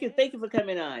 Thank you for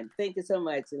coming on. Thank you so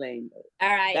much, Elaine. All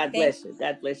right. God bless you.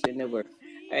 God bless you in the work.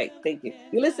 All right, thank you.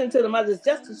 You listen to the Mother's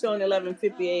Justice Show on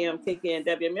 11:50 a.m.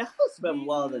 KKNW. I'm your host, Reverend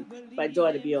Walden. It's my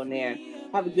joy to be on there.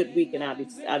 Have a good week, and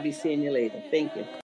I'll be seeing you later. Thank you.